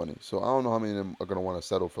horrible with money, so I don't know how many of them are gonna want to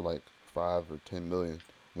settle for like 5 or 10 million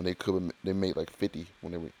when they made like 50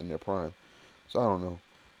 when they were in their prime. So I don't know.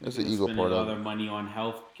 It's the ego Spending part all of their it. money on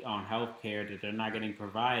healthcare that they're not getting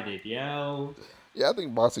provided. Yo, Yeah, I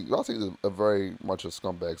think boxing is a very much a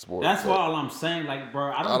scumbag sport. that's but why all I'm saying. Like,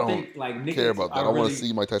 bro, I don't think like niggas care about that. are I want really- to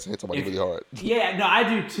see Mike Tyson hit somebody if- really hard. Yeah, no, I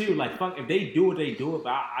do too. Like, fuck, if they do what they do, but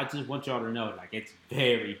I just want y'all to know, like, it's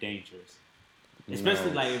very dangerous.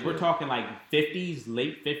 Especially No, like if we're shit. talking like 50s,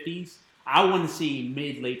 late 50s. I want to see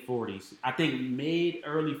late 40s. I think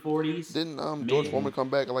early 40s. Didn't George Maybe. Foreman come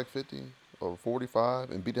back at like 50 or 45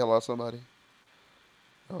 and beat the hell out of somebody?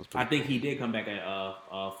 That was I pretty. think he did come back at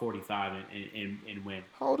 45 and win.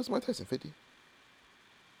 How old is Mike Tyson? 50.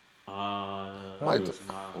 Probably was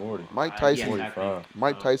 40. Mike Tyson- 45.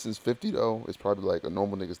 Mike Tyson's 50 though. Is probably like a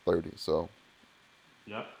normal nigga's 30. So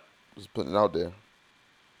Yep. just putting it out there.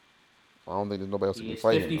 I don't think there's nobody else who He can is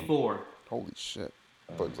fight him. though. 54. Holy shit!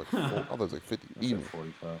 I thought it was like I thought it was like 50 I said even.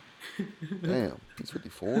 45. Damn, he's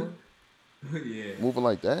 54. Yeah. Moving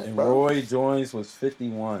like that, And bro. Roy Jones was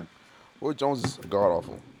 51. Roy Jones is god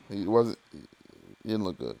awful. He wasn't. He didn't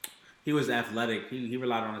look good. He was athletic. He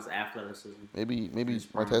relied on his athleticism. Maybe His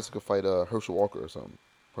Mike prime. Tyson could fight Herschel Walker or something.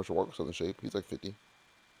 Herschel Walker's still in shape. He's like 50.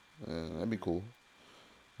 That'd be cool.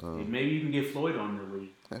 Maybe you can get Floyd on the league.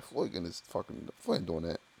 Man, Floyd ain't doing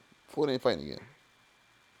that. Floyd ain't fighting again.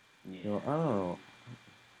 Yeah. Yo, I don't know.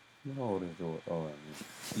 How old is Joe? Oh,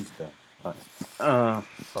 he's done. Oh,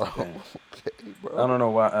 Damn. okay, bro. I don't know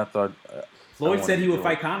why I thought. Floyd I said he wanted would Joe.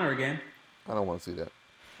 fight Conor again. I don't want to see that.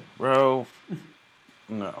 Bro,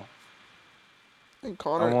 no. Ain't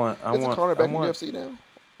Connor? I want- Isn't Connor back I want- in UFC now?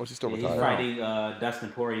 Or is he still Yeah, he's retired? fighting Dustin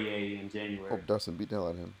Poirier in January. Hope Dustin beat the hell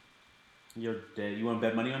out of him. You're dead. You want to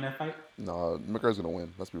bet money on that fight? Nah, McGregor's gonna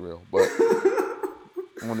win. Let's be real. But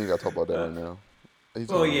I don't even gotta talk about that right now. He's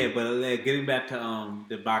Oh gonna yeah, win. but getting back to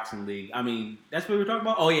the boxing league. I mean, that's what we were talking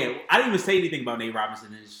about. Oh yeah, I didn't even say anything about Nate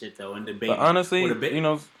Robinson and shit though in debate. But honestly, With a bit- you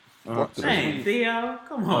know. Fuck the Dang, Theo,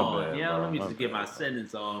 come on, bad, yo. bro, Let me my just get bad, my bro.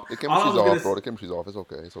 sentence off. The All I chemistry's was gonna off, bro. s- The chemistry's off. It's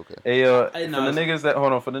okay. It's okay. Hey, know, for the it's- niggas that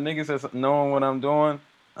hold on, for the niggas that's knowing what I'm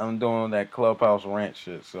doing that clubhouse rant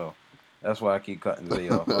shit. So that's why I keep cutting Zay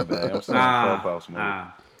off. My bad. I'm still in clubhouse mode.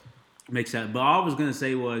 Makes sense. But all I was gonna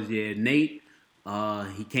say was, yeah, Nate.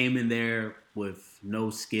 He came in there with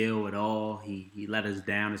no skill at all. He let us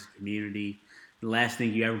down as a community. The last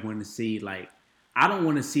thing you ever want to see, like, I don't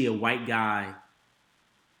want to see a white guy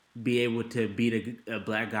be able to beat a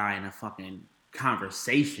black guy in a fucking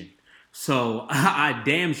conversation. So I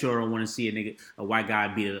damn sure don't want to see a white guy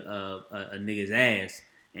beat a nigga's ass.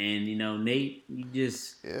 And you know, Nate, Yeah,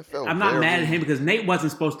 it felt I'm not very- mad at him because Nate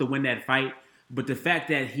wasn't supposed to win that fight. But the fact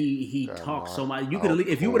that he Come talked on. so much, you Oh, could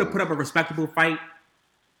if you would have cool. put up a respectable fight,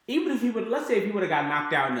 even if he would, let's say if he would have got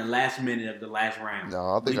knocked out in the last minute of the last round.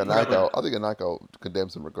 No, I think You a put up knockout. I think a knockout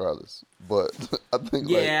condemns him regardless. But I think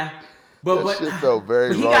Yeah, like, but that shit felt very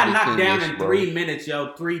but he got Rodney knocked down King-ish, in bro. 3 minutes,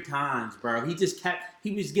 yo, 3 times, bro. He just kept.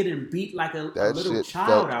 He was getting beat like a that little shit child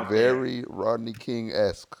felt out there. very Rodney King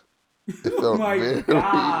esque. It Oh felt my very.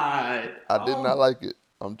 god! I did Oh. not like it.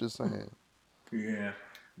 I'm just saying. Yeah,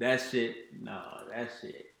 that shit. No, that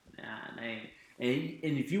shit. Nah, man. And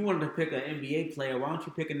if you wanted to pick an NBA player, why don't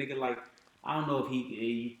you pick a nigga like I don't know if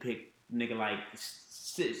you pick nigga like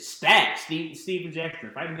Steven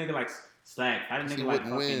Jackson. Fight a nigga like Stack. Fight a Because he nigga like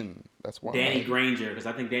wouldn't fucking win. That's why. Danny Granger, because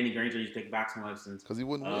I think Danny Granger used to take boxing lessons. Because he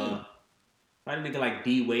wouldn't win. Fight a nigga like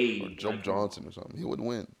D Wade Or Joe like, Johnson or something. He wouldn't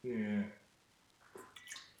win. Yeah.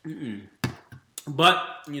 But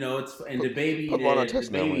it's and the baby. Put on our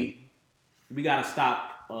test now, we gotta stop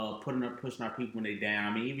pushing our people when they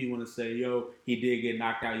down. I mean, even you want to say, yo, he did get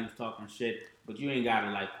knocked out. He was talking shit, but you ain't gotta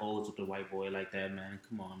like pose with the white boy like that, man.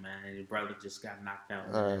 Come on, man. Your brother just got knocked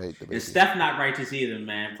out. Man. I hate the baby. And Steph not righteous either,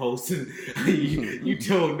 man. Posting, you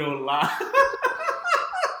told no lie.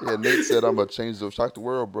 Yeah, Nate said I'm gonna change the shock the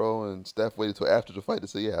world, bro, and Steph waited till after the fight to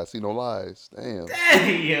say, "Yeah, I see no lies." Damn,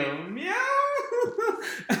 yo.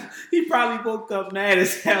 He probably woke up mad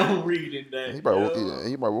as hell reading that. He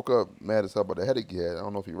probably woke up mad as hell about the headache he had. I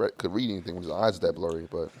don't know if he could read anything with his eyes that blurry,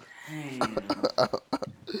 but I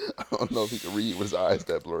don't know if he could read with his eyes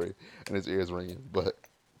that blurry and his ears ringing. But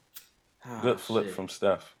good flip from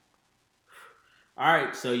Steph. All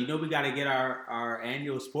right, so we got to get our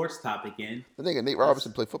annual sports topic in. The nigga Nate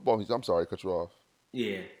Robinson played football. I'm sorry to cut you off.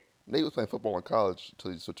 Yeah. Nate was playing football in college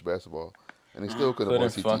until he switched to basketball, and he still couldn't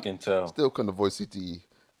avoid CTE. Fucking tell. Still couldn't avoid CTE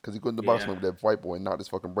because he couldn't the boxing with that white boy and knocked his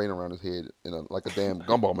fucking brain around his head in like a damn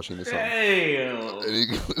gumball machine or something. Damn. And he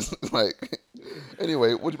was like,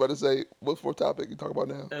 anyway, what you about to say? What's for topic you talk about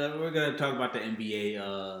now? We're gonna talk about the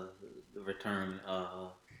NBA return.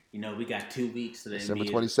 We got 2 weeks to the December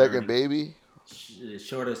NBA 22nd, baby. The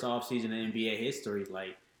shortest offseason in NBA history.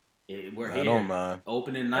 Like, we're here. I don't mind.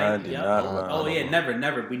 Opening night. I do not mind. Oh, yeah,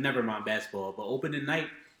 never. We never mind basketball. But opening night,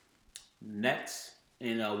 Nets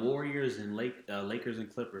and Warriors and Lakers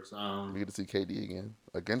and Clippers. We get to see KD again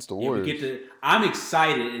against the Warriors. I'm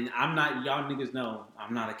excited, and I'm not. Y'all niggas know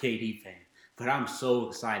I'm not a KD fan, but I'm so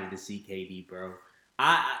excited to see KD, bro.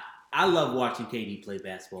 I love watching KD play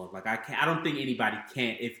basketball. Like I don't think anybody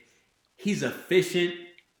can. If he's efficient,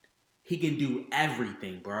 he can do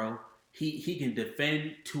everything, bro. He can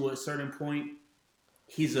defend to a certain point.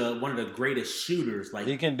 He's one of the greatest shooters. Like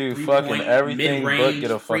he can do fucking everything but get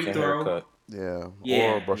a fucking haircut. Yeah,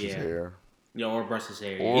 or brush his hair. Yeah, or brush his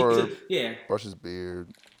hair. Or brush his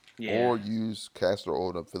beard. Yeah. Or use castor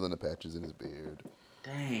oil to fill in the patches in his beard.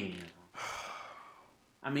 Damn.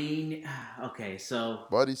 I mean, okay, so.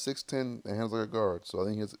 But he's 6'10" and handles like a guard, so I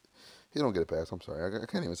think he don't get a pass. I'm sorry, I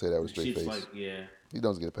can't even say that with a straight face. Like, yeah. He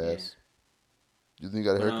doesn't get a pass. You think he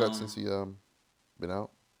got a haircut since he been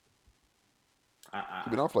out?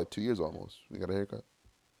 He's been out for like 2 years almost. He got a haircut.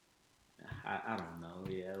 I don't know.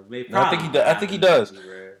 Yeah, maybe. No, I think he does.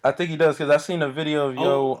 I think he does because I seen a video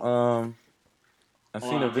of I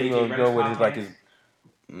seen a video of Yo with his.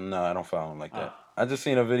 No, I don't follow him like that. I just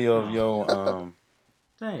seen a video of Yo.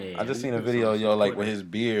 I just seen a video of Yo like with his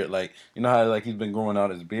beard, like how like he's been growing out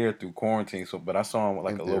his beard through quarantine. So, but I saw him with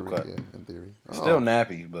like a low cut. Yeah, in theory, still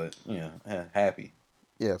nappy, but happy.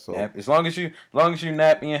 Yeah, so happy. As long as you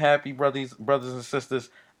nappy and happy, brothers and sisters,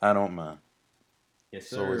 I don't mind. Yes,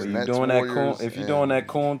 sir. So if you're doing that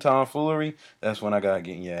coon tomfoolery, that's when I gotta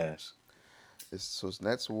get in your ass. It's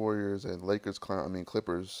Nets, Warriors, and Lakers.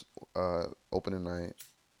 Clippers. Opening night.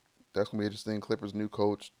 That's gonna be interesting. Clippers' new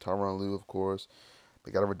coach, Tyronn Lue, of course.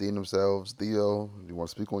 They gotta redeem themselves. Theo, do you want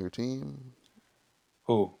to speak on your team?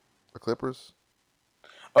 Who? The Clippers.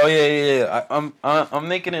 Oh yeah. I'm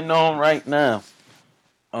making it known right now.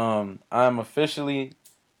 I'm officially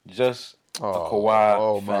just a Kawhi.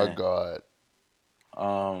 Oh fan. My God.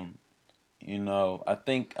 I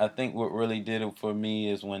think what really did it for me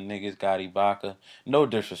is when niggas got Ibaka. No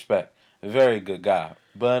disrespect, a very good guy,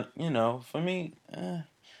 but for me,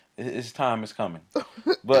 his time is coming.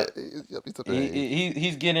 But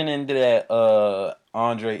he's getting into that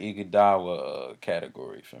Andre Iguodala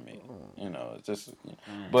category for me. It's just.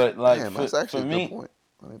 But like that's actually for me, a good point.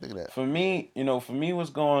 I didn't think of that. For me, what's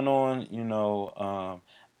going on?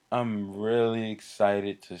 I'm really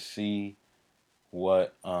excited to see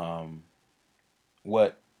what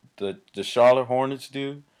the Charlotte Hornets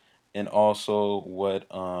do, and also what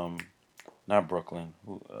not Brooklyn.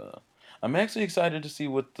 I'm actually excited to see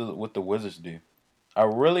what the Wizards do. I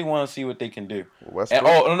really want to see what they can do.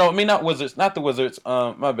 Not Wizards, not the Wizards.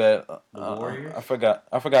 My bad. The Warriors. I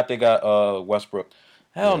forgot they got Westbrook.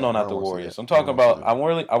 Hell no, not the Warriors. I'm talking about. I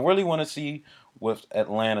really want to see what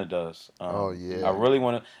Atlanta does. I really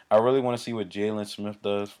want to see what Jalen Smith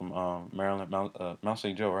does from Maryland, Mount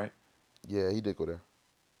St. Joe, right? Yeah, he did go there.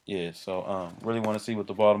 Yeah, so really want to see what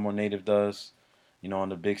the Baltimore native does, on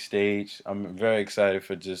the big stage. I'm very excited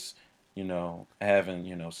for just, having,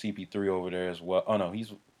 CP3 over there as well. Oh, no,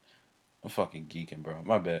 I'm fucking geeking, bro.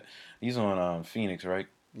 My bad. He's on Phoenix, right?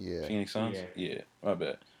 Yeah. Phoenix Suns? Yeah, my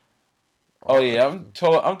bad. Oh yeah,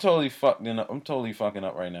 Offensively. I'm totally fucking up. I'm totally fucking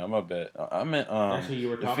up right now. My bad. I meant That's who you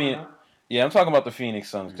were the talking Phoenix. about. Yeah, I'm talking about the Phoenix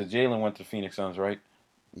Suns Mm. because Jalen went to Phoenix Suns, right?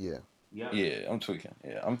 Yeah. Yep. Yeah, I'm tweaking.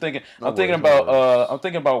 Yeah, I'm thinking. No worries. No I'm worries.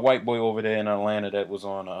 thinking about white boy over there in Atlanta that was I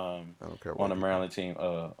don't care on white the people. Maryland team.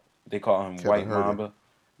 They call him Kevin White Herter. Mamba.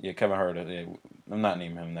 Yeah, Kevin Herter. Yeah, I'm not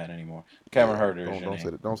naming him that anymore. Kevin Yeah. Herter is your Don't say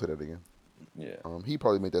name. that. Don't say that again. Yeah. He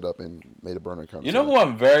probably made that up and made a burner You know conversation. who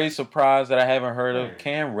I'm very surprised that I haven't heard of? Right.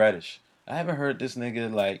 Cam Reddish. I haven't heard this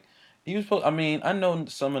nigga like he was supposed. I mean, I know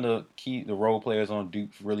some of the role players on Duke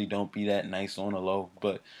really don't be that nice on the low,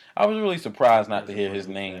 but I was really surprised not to Doesn't hear his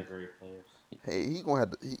really name. exaggerate players. Hey, he gonna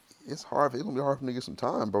have to. It's hard. It's gonna be hard for him to get some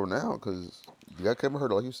time, bro. Now, because you got Kevin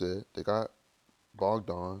Herter, like you said. They got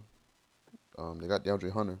Bogdan. They got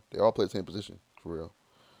DeAndre Hunter. They all play the same position for real.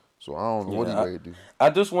 So I don't know what he Yeah, ready to do.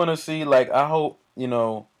 I just want to see like I hope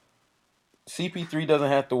CP3 doesn't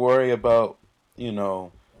have to worry about you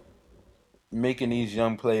know making these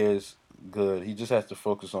young players good. He just has to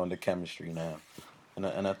focus on the chemistry now.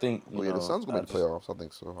 And I think Oh yeah, the Suns gonna I make the just playoffs. I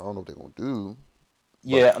think so. I don't know what they're gonna do,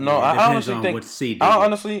 but yeah no Yeah, it I depends honestly on think what seed they I get.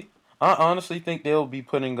 honestly I honestly think they'll be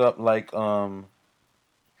putting up like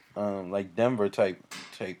Denver type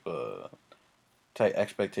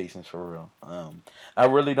expectations for real. I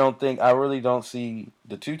really don't see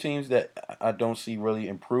the two teams that I don't see really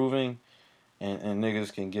improving and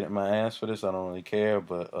niggas can get at my ass for this. I don't really care,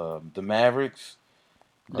 but the Mavericks,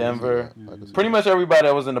 I can see Denver, that. I can see pretty that. much everybody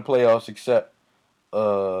that was in the playoffs except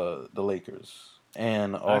the Lakers.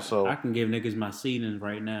 And I also, can give niggas my seedings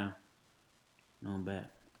right now. No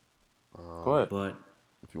bet. go Um, ahead. But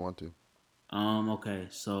if you want to, okay.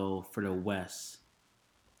 So for the West,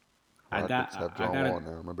 I got Rockets have I John got Wall a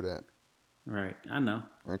now. Remember that, I know.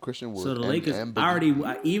 and Christian So Wood, the and Lakers and I Boogie.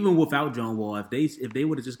 already even without John Wall, if they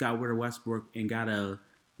would have just got rid of Westbrook and got a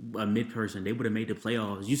mid person, they would have made the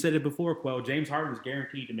playoffs. You said it before, Quell. James Harden was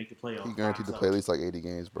guaranteed to make the He playoffs by guaranteed to play himself. at least like 80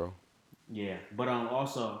 games, bro. Yeah, but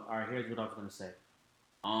also, all right. Here's what I was gonna say.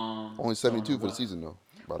 Only So in the 72 for the West, season though.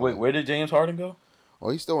 By the Wait, way, where did James Harden go? oh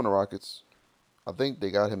he's still in the Rockets. I think they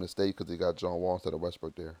got him to stay because they got John Wall instead of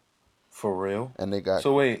Westbrook there, For real? and they got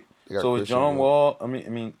So wait, they got so is Christian John Wood. Wall? I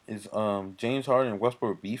mean, is James Harden and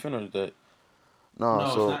Westbrook beefing or is that? No, no,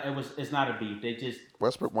 it's so not. It's not a beef. They just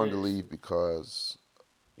Westbrook wanted to it's leave because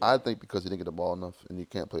yeah. I think because he didn't get the ball enough and he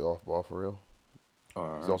can't play off ball for real.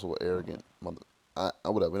 All He's right. also an arrogant mother. I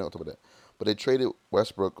whatever. We don't talk about that. But they traded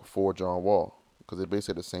Westbrook for John Wall because they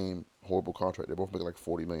basically had the same horrible contract. They both making like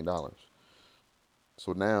 $40 million.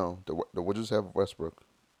 So now the Wizards have Westbrook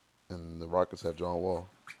and the Rockets have John Wall.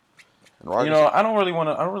 And the Rockets, I don't really want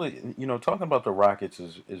to. I don't really, talking about the Rockets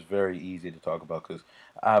is very easy to talk about because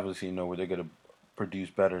I obviously know where they're gonna produce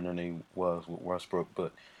better than they was with Westbrook.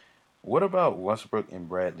 But what about Westbrook and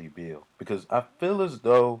Bradley Beal? Because I feel as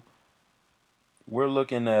though we're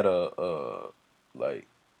looking at like,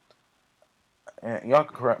 and y'all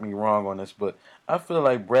can correct me wrong on this, but I feel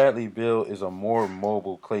like Bradley Beal is a more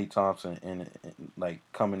mobile Klay Thompson in like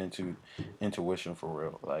coming into intuition for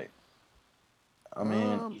real. Like, I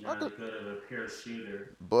mean, He's I not could, as good of a pure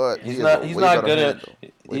shooter but he as he's has a not he's way not better good hand at though.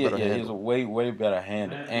 Way yeah better yeah he's a handle. way better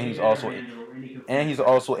handle and way he's better also handle, and he can and finish he's at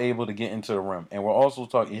the also rim. able to get into the rim and we're also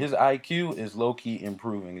talking his IQ is low key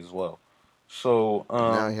improving as well. So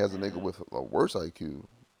And now he has a nigga with a worse IQ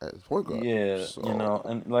as point guard. yeah So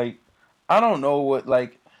and like I don't know what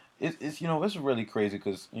like it's it's really crazy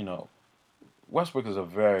because Westbrook is a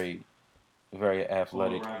very very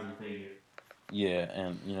athletic. Polarizing figure. Yeah,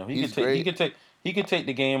 and he's great. he could take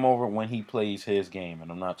the game over when he plays his game,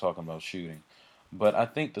 and I'm not talking about shooting. But I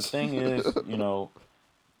think the thing is,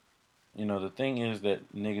 the thing is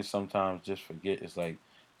that niggas sometimes just forget. It's like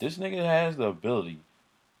this nigga has the ability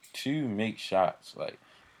to make shots. Like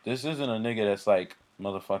this isn't a nigga that's like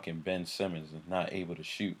motherfucking Ben Simmons and not able to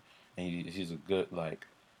shoot, and he's a good like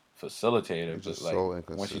facilitator. He's But just like so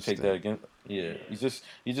once you take that inconsistent. against, yeah, Yeah.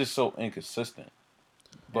 he's just so inconsistent.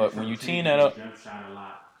 And But when you so team changes that his up, jump shot a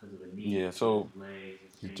lot because of the yeah. knees and So his legs.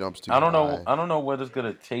 His He fingers. jumps too high. I don't know what it's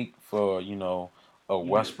gonna take for a Even his free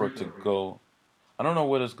Westbrook to throw rate. go. I don't know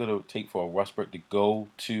what it's gonna take for a Westbrook to go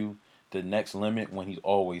to the next limit when he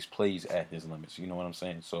always plays at his limits. You know what I'm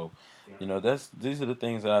saying? So, Yeah. these are the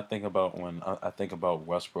things that I think about when I think about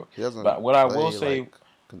Westbrook. He doesn't But what I will play say, like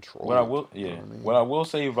controlled. You know what I what I mean? will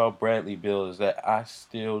say about Bradley Beal is that I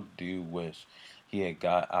still do wish he had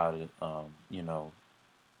got out of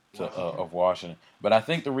Washington. of Washington. But I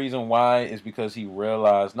think the reason why is because he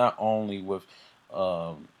realized not only with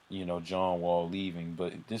John Wall leaving,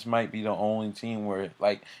 but this might be the only team where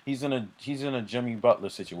like he's in a Jimmy Butler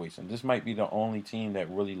situation. This might be the only team that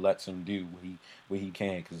really lets him do what he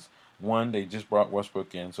can because One, they just brought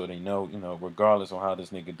Westbrook in, so they know, regardless of how this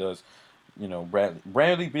nigga does,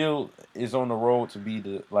 Bradley Beal is on the road to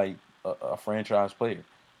be a franchise player.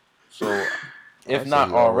 So, if I'd say not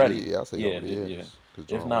he already. already, Yeah, I'd say he yeah, already yeah, is.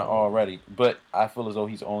 Because if John not Wall. already, but I feel as though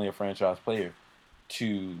he's only a franchise player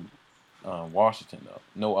to Washington though,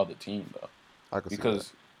 no other team though, I could see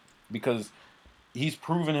that. because he's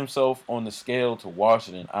proven himself on the scale to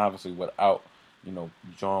Washington, obviously without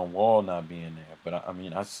John Wall not being there. But I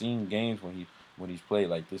mean, I've seen games when he's played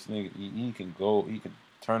like this nigga. He can go, he can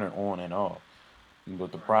turn it on and off.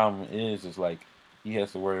 But the problem is like he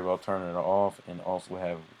has to worry about turning it off and also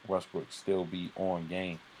have Westbrook still be on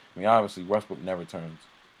game. I mean, obviously Westbrook never turns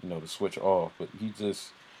the switch off, but he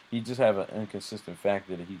just have an inconsistent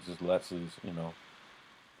factor that he just lets his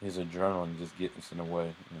adrenaline just get in the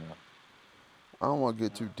way. I don't want to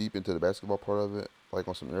get too deep into the basketball part of it, like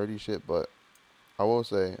on some nerdy shit, but I will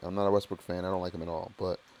say I'm not a Westbrook fan. I don't like him at all.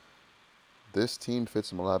 But this team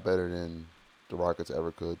fits him a lot better than the Rockets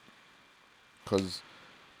ever could. Because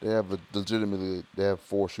they have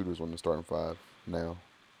 4 shooters on the starting 5 now.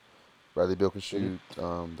 Bradley Beal can shoot. They're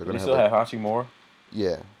Did gonna he have still have Hachimura?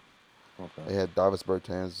 yeah. Okay. They had Davis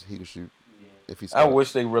Bertans. He can shoot if he's I hot.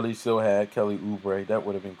 wish they really still had Kelly Oubre. That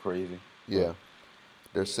would have been crazy. Yeah,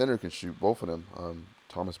 their center can shoot, both of them.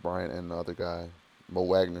 Thomas Bryant and the other guy, Mo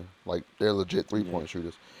Wagner. Like they're legit 3-point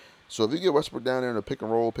shooters. So if you get Westbrook down there in a pick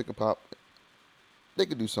and roll, pick and pop, they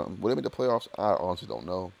could do something. Will they make the playoffs? I honestly don't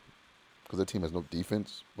know because their team has no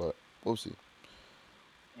defense, but we'll see.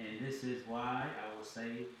 And this is why I will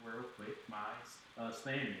say real quick my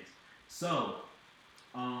standings. So,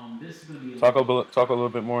 this is gonna be Talk a little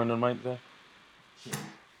bit more in the mic there.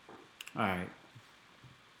 All right.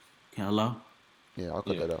 Hello. Yeah, I'll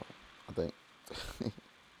cut that out. I think.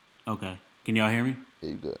 Okay. Can y'all hear me? Yeah,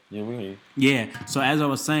 you good. Yeah, we hear you. Yeah. So as I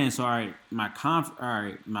was saying, so all right,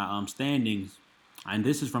 my standings, and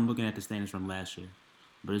this is from looking at the standings from last year,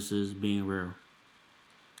 but this is being real.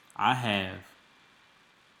 I have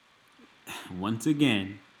once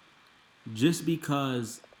again, just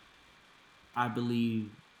because I believe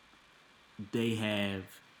they have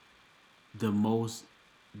the most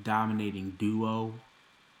dominating duo.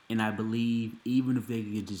 And I believe even if they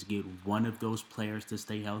could just get one of those players to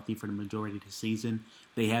stay healthy for the majority of the season,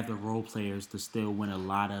 they have the role players to still win a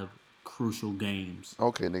lot of crucial games.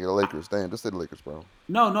 Okay, nigga, the Lakers. Damn, just say the Lakers, bro.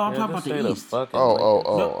 No, I'm talking about the East. No,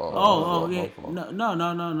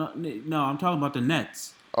 I'm talking about the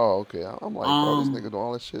Nets. Oh, okay. I'm like, bro, this nigga doing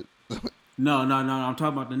all this shit. No, I'm talking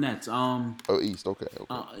about the Nets. East. Okay.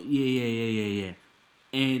 Yeah.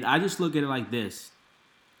 And I just look at it like this: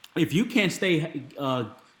 if you can't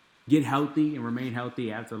get healthy and remain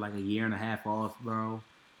healthy after like a year and a half off, bro,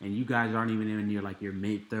 and you guys aren't even in your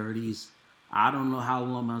mid-30s, I don't know how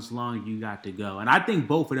much longer you got to go. And I think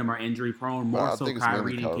both of them are injury prone, more so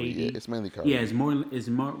Kyrie than KD. Yeah, it's mainly Kyrie. Yeah, it's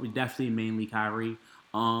more definitely mainly Kyrie.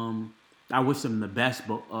 I wish them the best,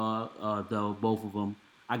 though both of them.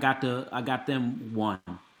 I got them 1.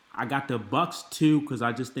 I got the Bucks 2 because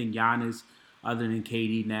I just think Giannis, other than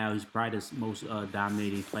KD now, he's probably the most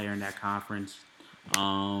dominating player in that conference.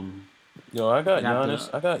 Yo, I got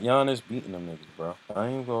Giannis. I got Giannis beating them niggas, bro. I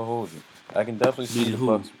ain't gonna hold you. I can definitely see the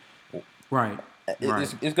Bucks. Right.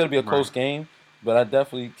 It's gonna be a close game, but I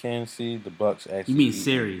definitely can see the Bucks actually. You mean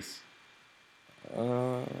series?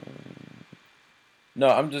 No,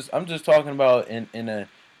 I'm just talking about in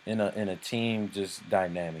a team just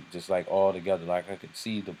dynamic, just like all together. Like I could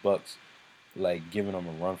see the Bucks like giving them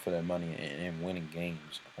a run for their money and winning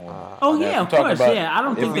games. Of course. Yeah, I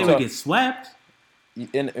don't think they would get swept.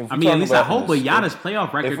 At least I hope. But Giannis'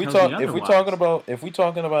 playoff record tells me otherwise. If we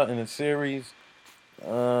talking about in a series,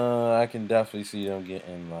 I can definitely see them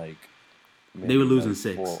getting like. They were losing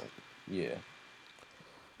 6. 4. Yeah.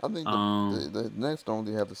 I think the Nets don't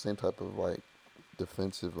really have the same type of like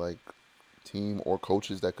defensive like team or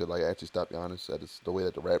coaches that could like actually stop Giannis the way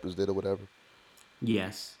that the Raptors did or whatever.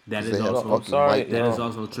 Yes, that is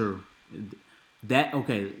also true.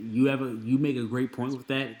 You make a great point with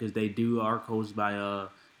that because they are coached by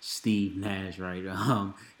Steve Nash, right?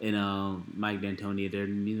 And Mike D'Antoni. They're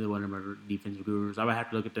neither one of them are defensive gurus. I would have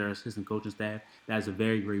to look at their assistant coaching staff. That's a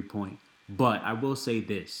very great point. But I will say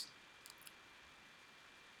this.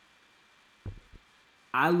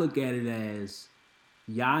 I look at it as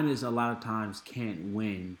Giannis a lot of times can't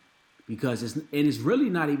win because it's really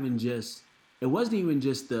not even just. It wasn't even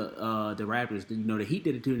just the Raptors. The Heat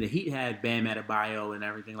did it too. The Heat had Bam Adebayo and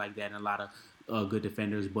everything like that, and a lot of good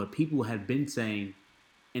defenders. But people had been saying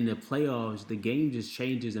in the playoffs, the game just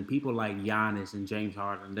changes, and people like Giannis and James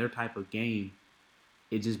Harden, their type of game,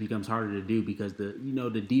 it just becomes harder to do because the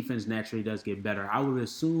defense naturally does get better. I would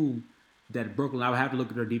assume that Brooklyn. I would have to look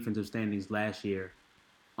at their defensive standings last year.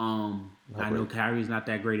 I know Kyrie's not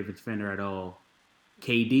that great of a defender at all.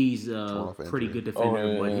 KD's a pretty good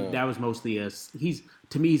defender, but that was mostly he's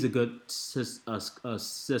a good a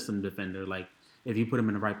system defender. Like if you put him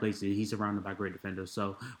in the right places, he's surrounded by great defenders.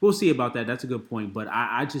 So we'll see about that. That's a good point. But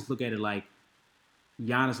I just look at it like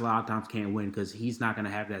Giannis a lot of times can't win because he's not going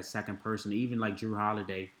to have that second person. Even like Drew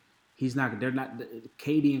Holiday, he's not. They're not.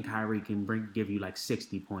 KD and Kyrie can give you like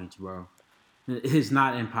 60 points, bro. It's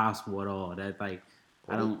not impossible at all. That like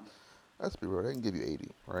I don't. Let's be real. They can give you 80,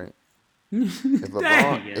 right? If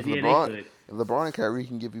LeBron and Kyrie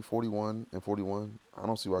can give you 41 and 41, I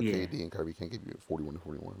don't see why KD and Kyrie can't give you 41 and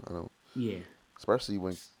 41. I don't. Yeah. Especially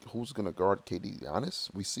when who's gonna guard KD? Giannis.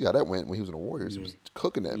 We see how that went when he was in the Warriors. He was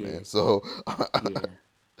cooking that man. So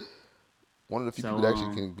one of the few people that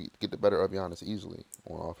actually can get the better of Giannis easily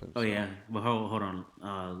on offense. Oh yeah. Well, hold on.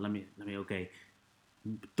 Let me. Okay.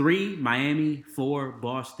 3 Miami, 4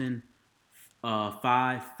 Boston,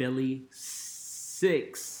 5 Philly,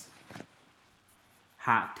 6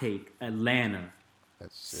 hot take Atlanta.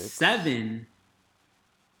 That's 6.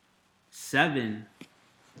 7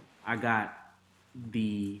 I got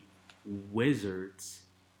the Wizards.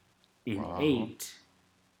 In 8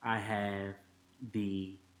 I have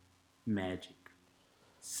the Magic.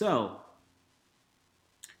 So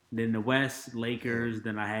then the West Lakers.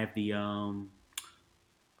 Then I have the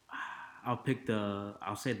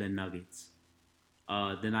I'll say the Nuggets.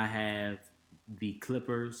 Then I have the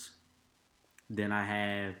Clippers. Then I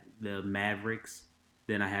have the Mavericks.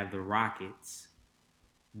 Then I have the Rockets.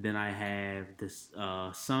 Then I have the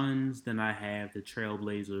Suns. Then I have the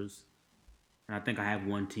Trailblazers. And I think I have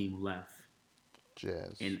one team left.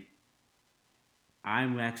 Jazz. And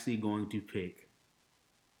I'm actually going to pick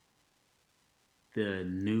the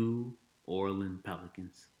New Orleans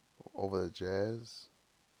Pelicans. Over the Jazz?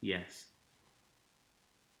 Yes.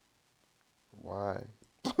 Why?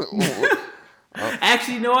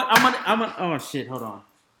 Actually, you know what? I'm gonna. Oh shit! Hold on.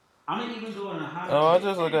 I'm gonna even go on a hot. Oh, I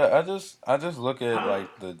just look at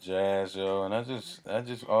like the Jazz, yo, and I just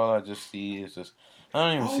all I just see is just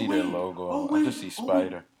I don't even see their logo. I just see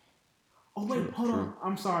Spider. Hold on.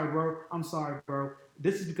 I'm sorry, bro.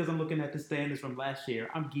 This is because I'm looking at the standings from last year.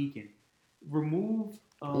 I'm geeking. Remove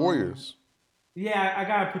Warriors. Yeah, I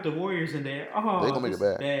gotta put the Warriors in there. Oh, they gonna make it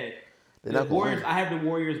bad. The Warriors. I have the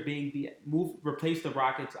Warriors being replace the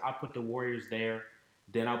Rockets. I'll put the Warriors there.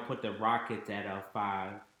 Then I'll put the Rockets at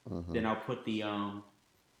 5. Mm-hmm. Then I'll put the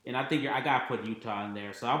and I think I gotta put Utah in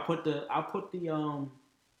there. So I'll put the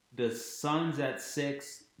Suns at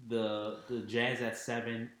 6, the Jazz at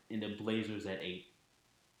 7, and the Blazers at 8.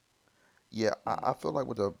 Yeah, I feel like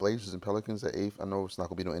with the Blazers and Pelicans at 8th, I know it's not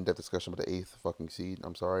gonna be no in-depth discussion about the 8th fucking seed.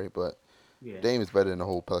 I'm sorry, but Dame is better than the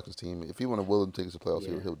whole Pelicans team. If he want to will them take us to playoffs,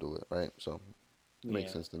 he'll do it, right? So it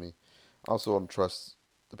makes sense to me. Also, I don't trust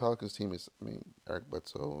the Pelicans team. Eric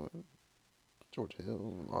Bledsoe, George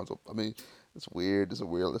Hill, Lonzo. It's weird. It's a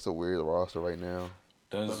weird roster right now.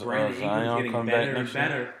 Does Zion come back next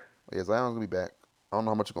year? Yeah, Zion's gonna be back. I don't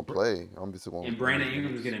know how much he's gonna play. I'm just going. And Brandon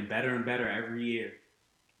Ingram's getting better and better every year.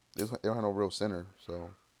 They don't have no real center, so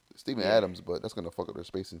Steven Adams, but that's gonna fuck up their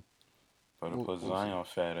spacing. But put Zion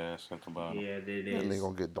fat ass at the bottom. Yeah, it is. And they're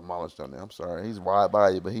gonna get demolished down there. I'm sorry. He's wide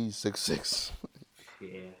body, but he's 6'6".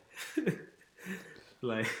 Yeah.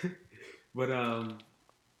 But what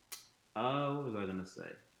was I gonna say?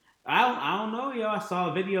 I don't know, yo. I saw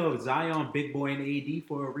a video of Zion, Big Boy, and AD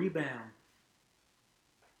for a rebound.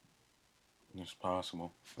 It's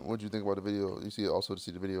possible. What do you think about the video? You see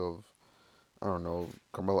the video of, I don't know,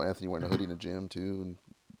 Carmelo Anthony wearing a hoodie in the gym too,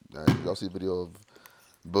 and you also see the video of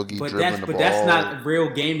Boogie dribbling the ball. But that's not real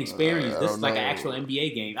game experience. This is like an actual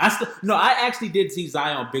NBA game. I actually did see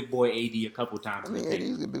Zion, Big Boy, AD a couple times.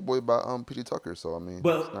 AD's a big boy by PJ Tucker, so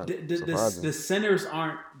But the centers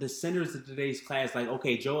aren't the centers of today's class. Like,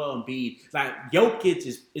 okay, Joel Embiid, like Jokic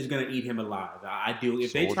is gonna eat him alive. I do.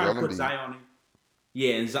 If they try to put Zion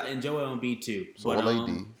in, and Joel Embiid too. So will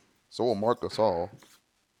AD. So will Marc Gasol.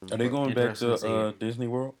 Are they going back to Disney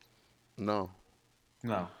World? No.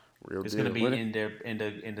 It's gonna be in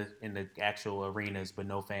the actual arenas, but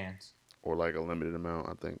no fans. Or like a limited amount,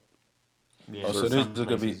 I think. Yeah. So this is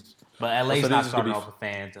gonna be. But LA's not starting off with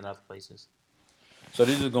fans in other places. So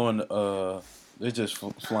these are going. They're just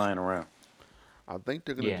flying around. I think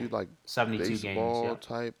they're gonna do like 72 baseball games,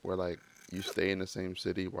 type, where like you stay in the same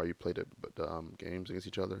city while you play the games against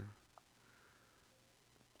each other.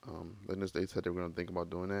 Then they said they were gonna think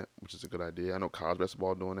about doing that, which is a good idea. I know college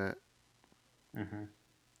basketball doing that. Mm-hmm.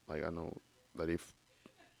 Like I know that they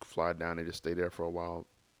fly down. They just stay there for a while,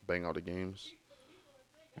 bang out the games.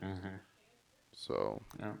 Mm-hmm. So,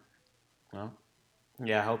 Yeah. Well,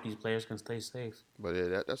 yeah. I hope these players can stay safe. but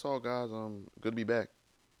yeah, that's all, guys. Good to be back.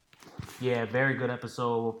 Yeah, very good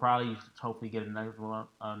episode. We'll probably hopefully get another one.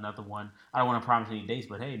 Another one. I don't want to promise any dates,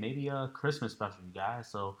 but hey, maybe a Christmas special, you guys.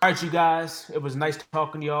 So, all right, you guys. It was nice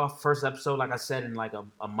talking to y'all. First episode, like I said, in like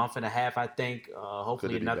a month and a half, I think.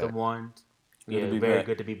 Hopefully Good to be another back. one. Good to be very back.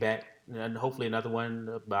 good to be back, and hopefully another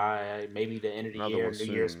one by maybe the end of the Another year, one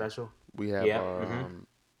New Year soon. special. We have Yeah. our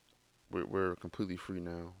we're completely free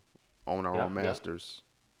now, own our Yep, own yep. masters,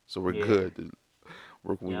 so we're Yeah. good to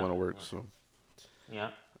work when we Yep. want to work. So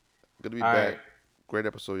Yeah. good to be All back. right. Great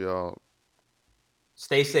episode, y'all.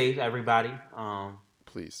 Stay safe, everybody.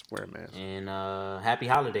 Please wear a mask. And happy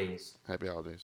holidays. Happy holidays.